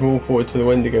just launch them all forward to the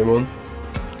Wendigomon.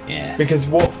 Yeah. Because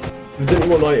what? There's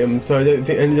only one item, so I don't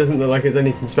think, and it doesn't look like it's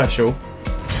anything special.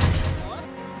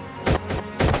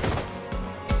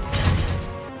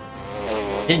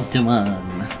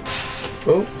 Digimon.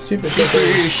 Oh, super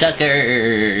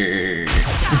Sucker.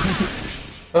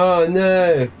 Oh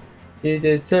no! You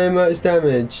did so much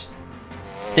damage.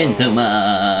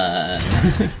 Digimon.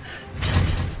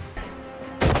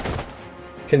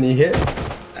 Can you hit?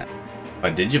 If I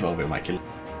Digivolve it might kill it.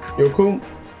 You're cool.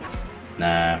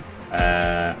 Nah.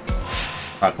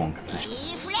 Pokemon can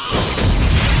finish.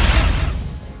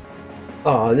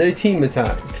 Ah, no team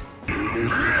attack.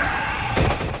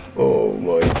 Oh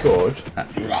my god.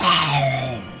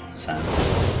 Sound.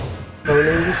 How long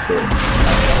is You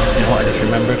know what I just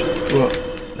remembered? What?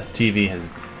 The TV has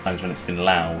times when it's been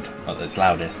loud, at its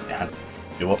loudest, it has.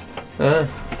 Do what? Ah.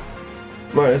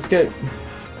 Right, let's go.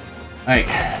 Right,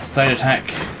 side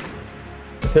attack.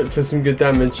 Let's hope for some good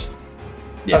damage.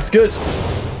 Yeah. That's good.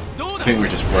 I think we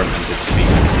just weren't meant to defeat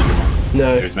him.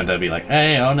 No. It was meant to be like,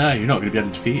 hey, oh no, you're not going to be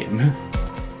able to defeat him.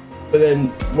 But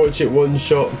then watch it one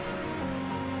shot.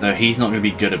 No, he's not going to be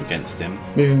good up against him.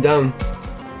 Move him down.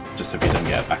 Just so he doesn't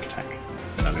get a back attack.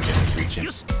 And I'm going to be able to reach him.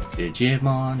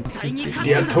 Digimon.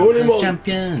 Digimon.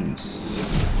 Champions.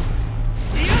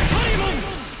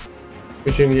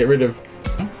 Which you're going to get rid of.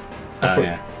 Oh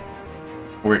yeah.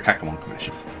 Or a Kakamon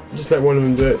commission. Just let one of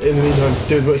them do it. In the meantime,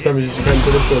 do as much damage as you can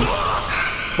to this one.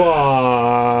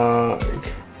 Fuck.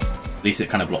 At least it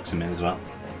kind of blocks him in as well.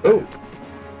 Oh.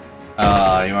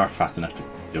 You are fast enough to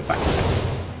do a back attack.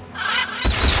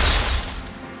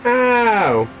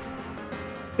 Ow.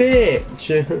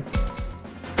 Bitch.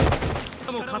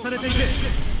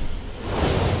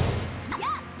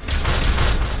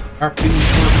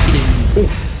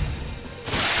 Oof.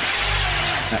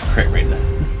 That crit right there.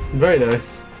 Very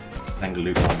nice.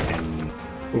 Sangalupon.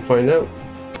 We'll find out.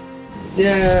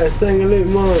 Yeah,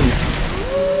 Sangalupon.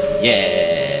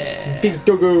 Yeah. Big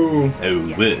doggo. Oh,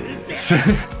 woof.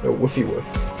 Oh, woofy woof.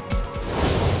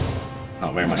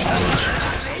 Not very much damage.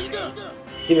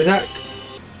 Team attack.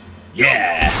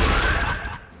 Yeah.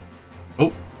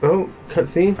 Oh, Oh,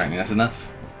 cutscene. apparently that's enough.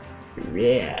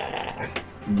 Yeah.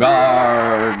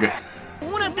 Rarg.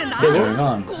 What's Yeah, going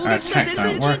on? Our attacks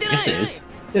aren't working. Yes, it is.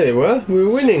 yeah, they were. We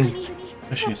were winning.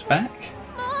 Pushing us back.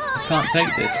 I can't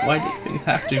take this. Why did things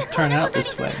have to turn out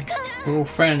this way? We're all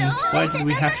friends. Why did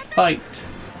we have to fight?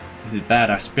 This is bad.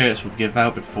 Our spirits will give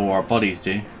out before our bodies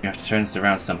do. We have to turn this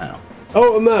around somehow.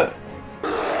 Ultimate.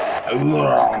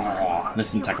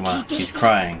 Listen, Takuma. He's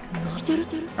crying.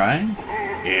 Crying?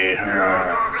 It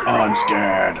hurts. I'm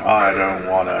scared. I don't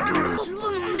want to do this.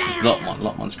 It's Lotmon.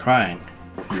 Lotmon's crying.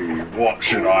 What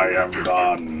should I have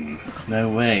done? No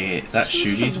way. Is that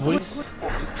Shuuji's voice?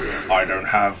 I don't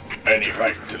have any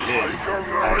right to live.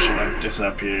 I should have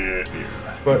disappeared.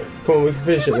 Right, come on, we can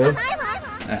finish it now.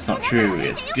 That's not true.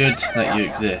 It's good that you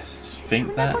exist.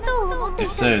 Think that?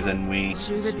 If so, then we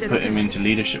put him into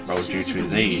leadership role due to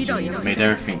his age and made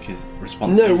everything his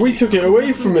responsibility. No, we took it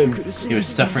away from him. He was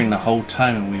suffering the whole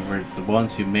time and we were the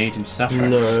ones who made him suffer.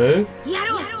 No.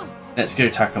 Let's go,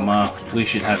 Takuma. We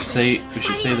should say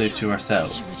those to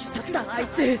ourselves.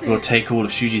 We'll take all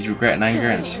of Shuuji's regret and anger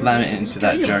and slam it into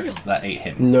that jug that ate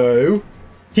him. No.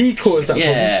 He caused that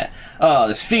Yeah. Oh,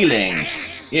 this feeling.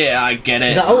 Yeah, I get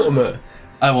it. problem. Is that ultimate?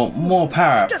 I want more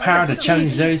power. Power to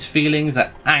challenge those feelings and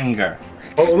anger.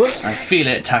 Ultimate? I feel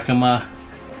it, Takuma.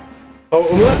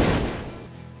 Ultimate?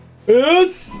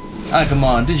 Yes!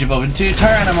 Agumon, Digivolve into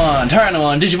Tyrannomon.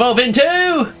 Tyrannomon, Digivolve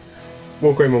into...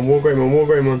 War Greymon, War Greymon, War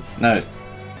Greymon. No, it's...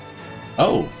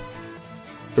 Oh.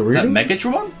 Is that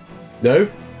Megadramon? No.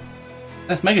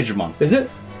 That's Megadramon. Is it?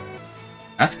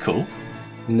 That's cool.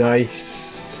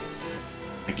 Nice.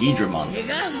 Megidramon.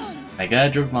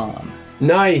 Megadramon.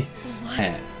 Nice.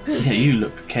 Yeah. Yeah, you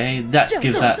look okay. Let's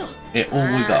give that it all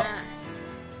we got.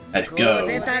 Let's go,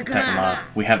 Takuma.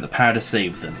 We have the power to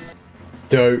save them.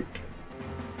 Dope.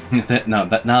 No,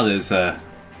 now there's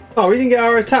Oh, we didn't get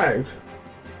our attack.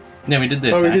 No, we did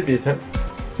the Oh, attack. we did the attack.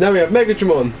 So now we have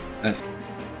Megatron. That's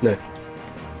No.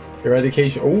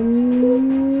 Eradication.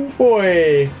 Oh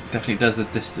boy. definitely does the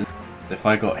distance. If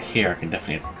I got here, I can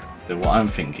definitely do what I'm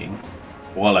thinking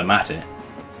while I'm at it.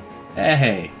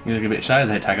 Hey, you look a bit shy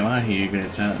there, Takuma. Are you going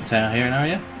to turn here now,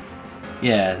 yeah?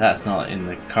 Yeah, that's not in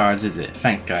the cards, is it?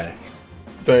 Thanks, guy.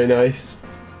 Very nice.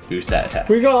 Boost that attack.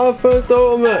 We got our first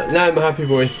ultimate. Now I'm a happy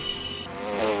boy.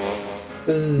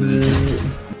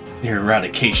 Your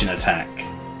eradication attack.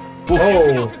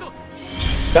 Oh.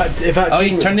 Oh,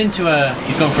 he's turned into a.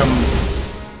 He's gone from.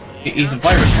 He's a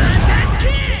virus now.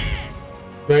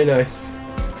 Very nice.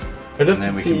 I'd love And to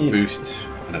then we see. can boost.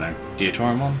 I don't know.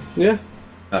 Diatoramon. Yeah.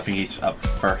 I think he's up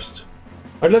first.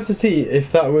 I'd love to see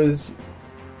if that was.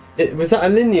 Was that a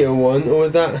linear one or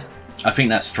was that? I think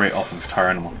that's straight off of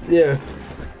Tyrannomon. Yeah.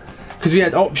 Because we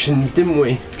had options, didn't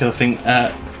we? Because I think.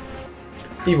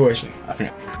 Evo. I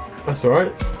think. That's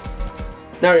alright.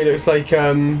 Now he looks like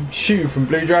Shu from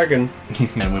Blue Dragon.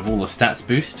 And with all the stats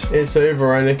boost. It's over,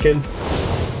 Anakin.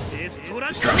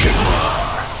 Destruction.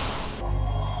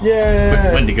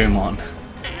 Yeah. Wendigomon.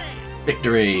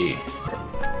 Victory.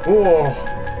 Oh.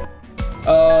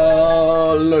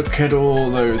 Oh, look at all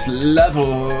those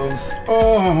levels.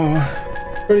 Oh.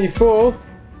 24.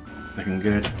 Looking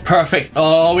good. Perfect.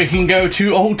 Oh, we can go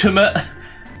to Ultimate.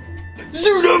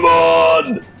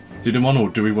 Zudamon! Zudamon, or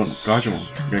do we want Garjamon?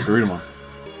 Go Garudamon.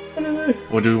 I don't know.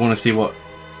 Or do we want to see what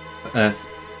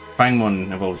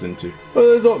Fangmon evolves into?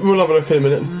 Well, we'll have a look in a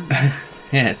minute.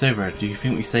 Yeah, it's over. Do you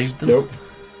think we saved them? Nope.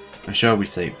 I'm sure we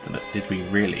saved them. Did we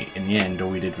really? In the end, all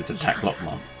we did was attack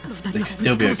Lockmon. They could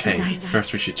still be okay.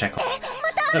 First, we should check off.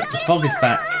 Look, the fog is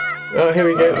back. Oh, here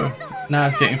we go. Now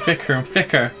it's getting thicker and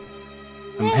thicker.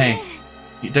 Hey,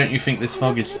 don't you think this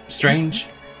fog is strange?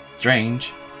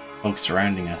 Strange? Fog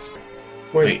surrounding us.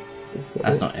 Wait,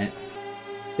 that's not it.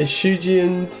 It's Shuuji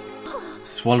and...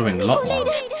 Swallowing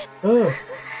Lockmon. Oh.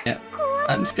 Yeah,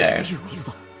 I'm scared.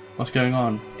 What's going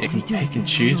on? It can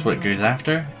choose what it goes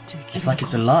after? It's like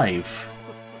it's alive.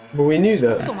 But we knew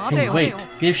that. Hey, wait.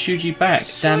 Give Shuuji back,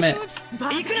 damn it.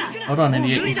 Hold on,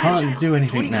 idiot. You can't do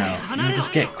anything now. You'll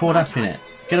just get caught up in it.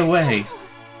 Get away.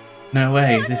 No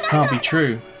way. This can't be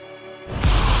true.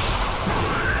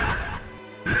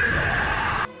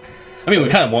 I mean, we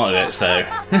kind of wanted it, so...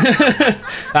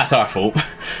 That's our fault.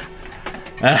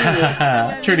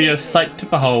 Truly a sight to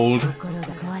behold.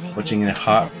 Watching your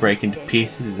heart break into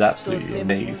pieces is absolutely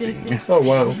amazing. Oh,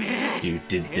 wow. You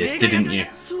did this, didn't you?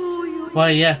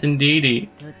 Why, yes, indeedy.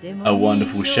 A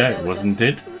wonderful show, wasn't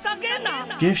it?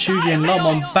 Give Shuuji and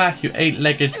Lomon back, you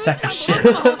eight-legged sack of shit.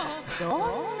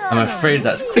 I'm afraid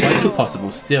that's quite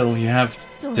impossible. Still, you have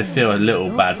to feel a little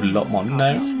bad for Lotmon,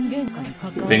 no?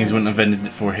 Things wouldn't have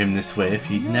ended for him this way if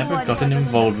he'd never gotten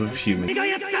involved with humans.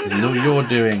 This is all you're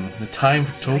doing. The time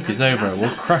for talk is over. We'll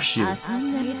crush you.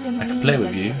 I could play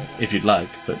with you, if you'd like,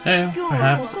 but no,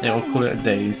 perhaps it'll call it a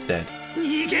day instead.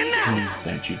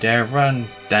 Don't you dare run.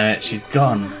 Damn it, she's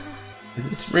gone. Is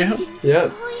this real? Yeah.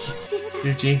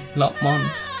 Shuuji,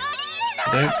 Lotmon.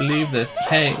 I don't believe this.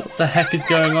 Hey, what the heck is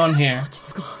going on here?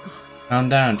 Calm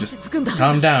down, just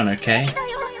calm down, okay?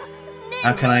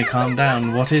 How can I calm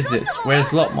down? What is this? Where's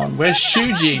Lotmon? Where's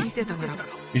Shuuji?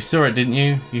 You saw it, didn't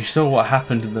you? You saw what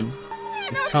happened to them.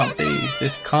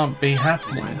 This can't be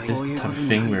happening. This is the type of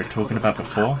thing we were talking about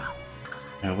before.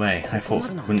 No way, I thought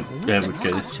we wouldn't be able to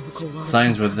go this.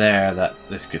 Signs were there that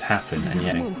this could happen, and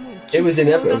yet... It was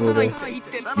inevitable, though.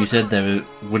 You said there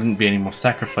wouldn't be any more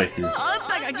sacrifices,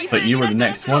 but you were the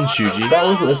next one, Shuuji. That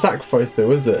wasn't a sacrifice, though,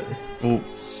 was it? Well,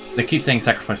 they keep saying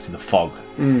sacrifice to the fog,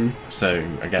 so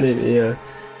I guess... Maybe, yeah.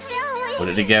 Put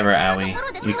it together, Aoi.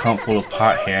 You can't fall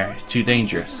apart here, it's too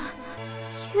dangerous.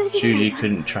 Shuuji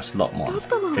couldn't trust Lotmon,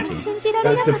 could he?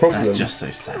 That's the problem. That's just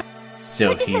so sad.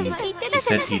 Still, he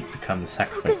said he'd become the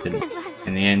sacrifice, didn't he?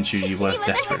 In the end, Shuuji was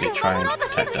desperately trying to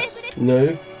protect us.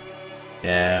 No.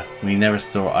 Yeah, we never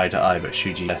saw eye to eye, but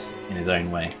Shuuji yes, in his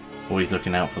own way, always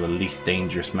looking out for the least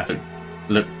dangerous method.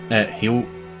 Look,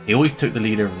 he always took the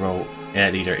leader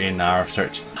in our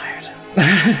searches. Tired.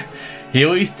 He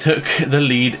always took the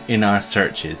lead in our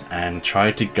searches and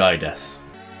tried to guide us.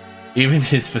 Even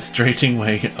his frustrating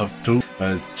way of talking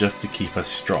was just to keep us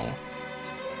strong.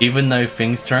 Even though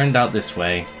things turned out this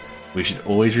way, we should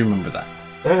always remember that.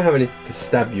 I don't have any to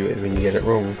stab you with when you get it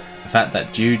wrong. The fact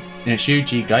that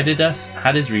Shuuji guided us,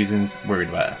 had his reasons, worried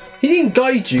about us. He didn't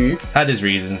guide you. Had his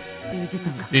reasons.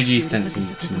 Shuuji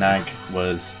sensing to nag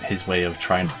was his way of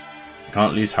trying to...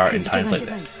 Can't lose heart in times like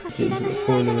this.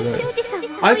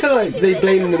 I feel like they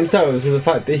blame themselves for the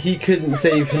fact that he couldn't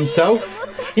save himself.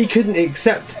 He couldn't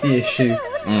accept the issue.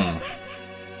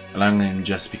 Allowing him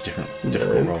just be different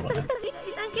role on it.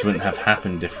 This wouldn't have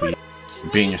happened if we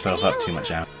beating yourself up too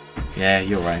much out. Yeah,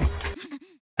 you're right.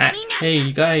 Ah, hey,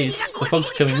 you guys, the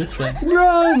fog's coming this way.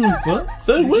 Run! What?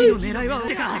 Don't wait!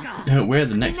 We're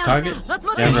the next targets.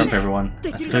 Gather up, everyone,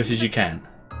 as close as you can.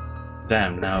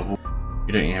 Damn, now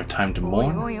you don't even have time to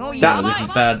mourn. This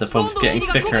is bad. The fog's getting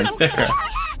thicker and thicker.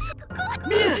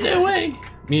 Stay away!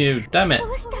 Mew, damn it!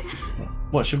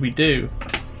 What should we do?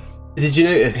 Did you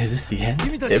notice? Is this the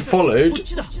end? It followed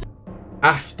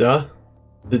after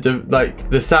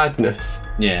the sadness.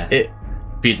 Yeah. It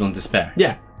feeds on despair.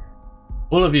 Yeah.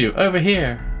 All of you, over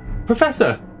here.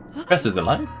 Professor. Professor's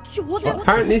alive?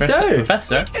 Apparently so.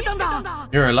 Professor?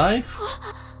 You're alive?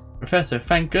 Professor,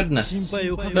 thank goodness.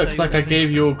 Looks like I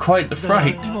gave you quite the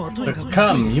fright. But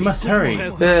come, you must hurry.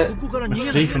 Must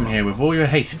flee from here with all your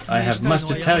haste. I have much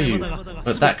to tell you,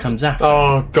 but that comes after.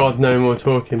 Oh God, no more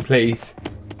talking, please.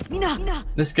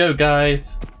 Let's go,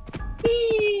 guys.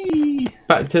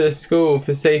 Back to the school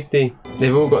for safety.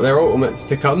 They've all got their ultimates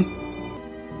to come.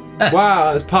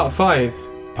 Wow, that's part 5.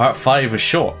 Part 5 was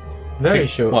short. Very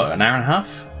short. What, an hour and a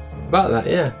half? About that,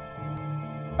 yeah.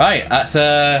 Right, let's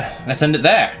end it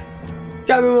there.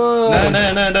 Digimon!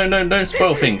 No, don't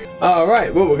spoil things.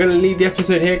 Alright, well, we're going to leave the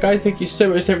episode here, guys. Thank you so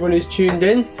much to everyone who's tuned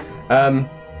in.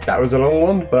 That was a long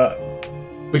one, but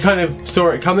we kind of saw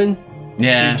it coming.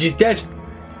 Yeah. Shuuji's dead.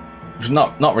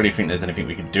 Not really think there's anything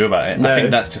we can do about it. No. I think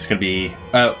that's just going to be...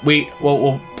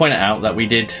 we'll point it out that we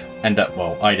did end up...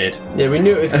 Well, I did. Yeah, we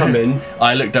knew it was coming.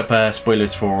 I looked up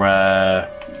spoilers for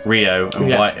Rio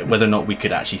and whether or not we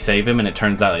could actually save him, and it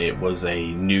turns out it was a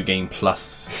New Game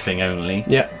Plus thing only.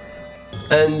 Yeah.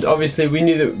 And obviously we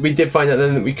knew that we did find out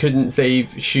then that we couldn't save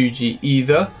Shuuji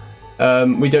either.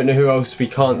 We don't know who else we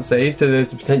can't save, so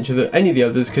there's a potential that any of the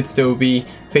others could still be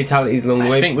fatalities along the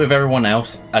way. I think with everyone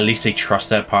else, at least they trust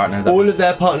their partner. All of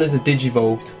their partners are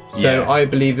digivolved, so I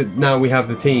believe that now we have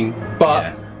the team.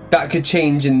 But that could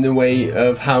change in the way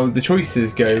of how the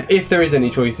choices go. If there is any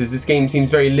choices, this game seems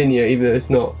very linear, even though it's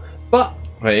not. But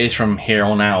it is from here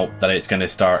on out that it's going to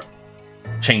start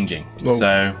changing.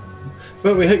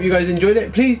 But we hope you guys enjoyed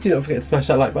it. Please do not forget to smash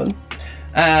that like button.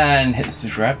 And hit the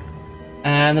subscribe.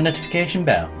 And the notification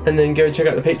bell. And then go and check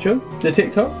out the Patreon, the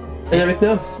TikTok, and everything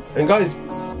else. And guys,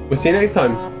 we'll see you next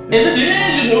time. In the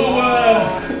digital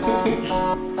world!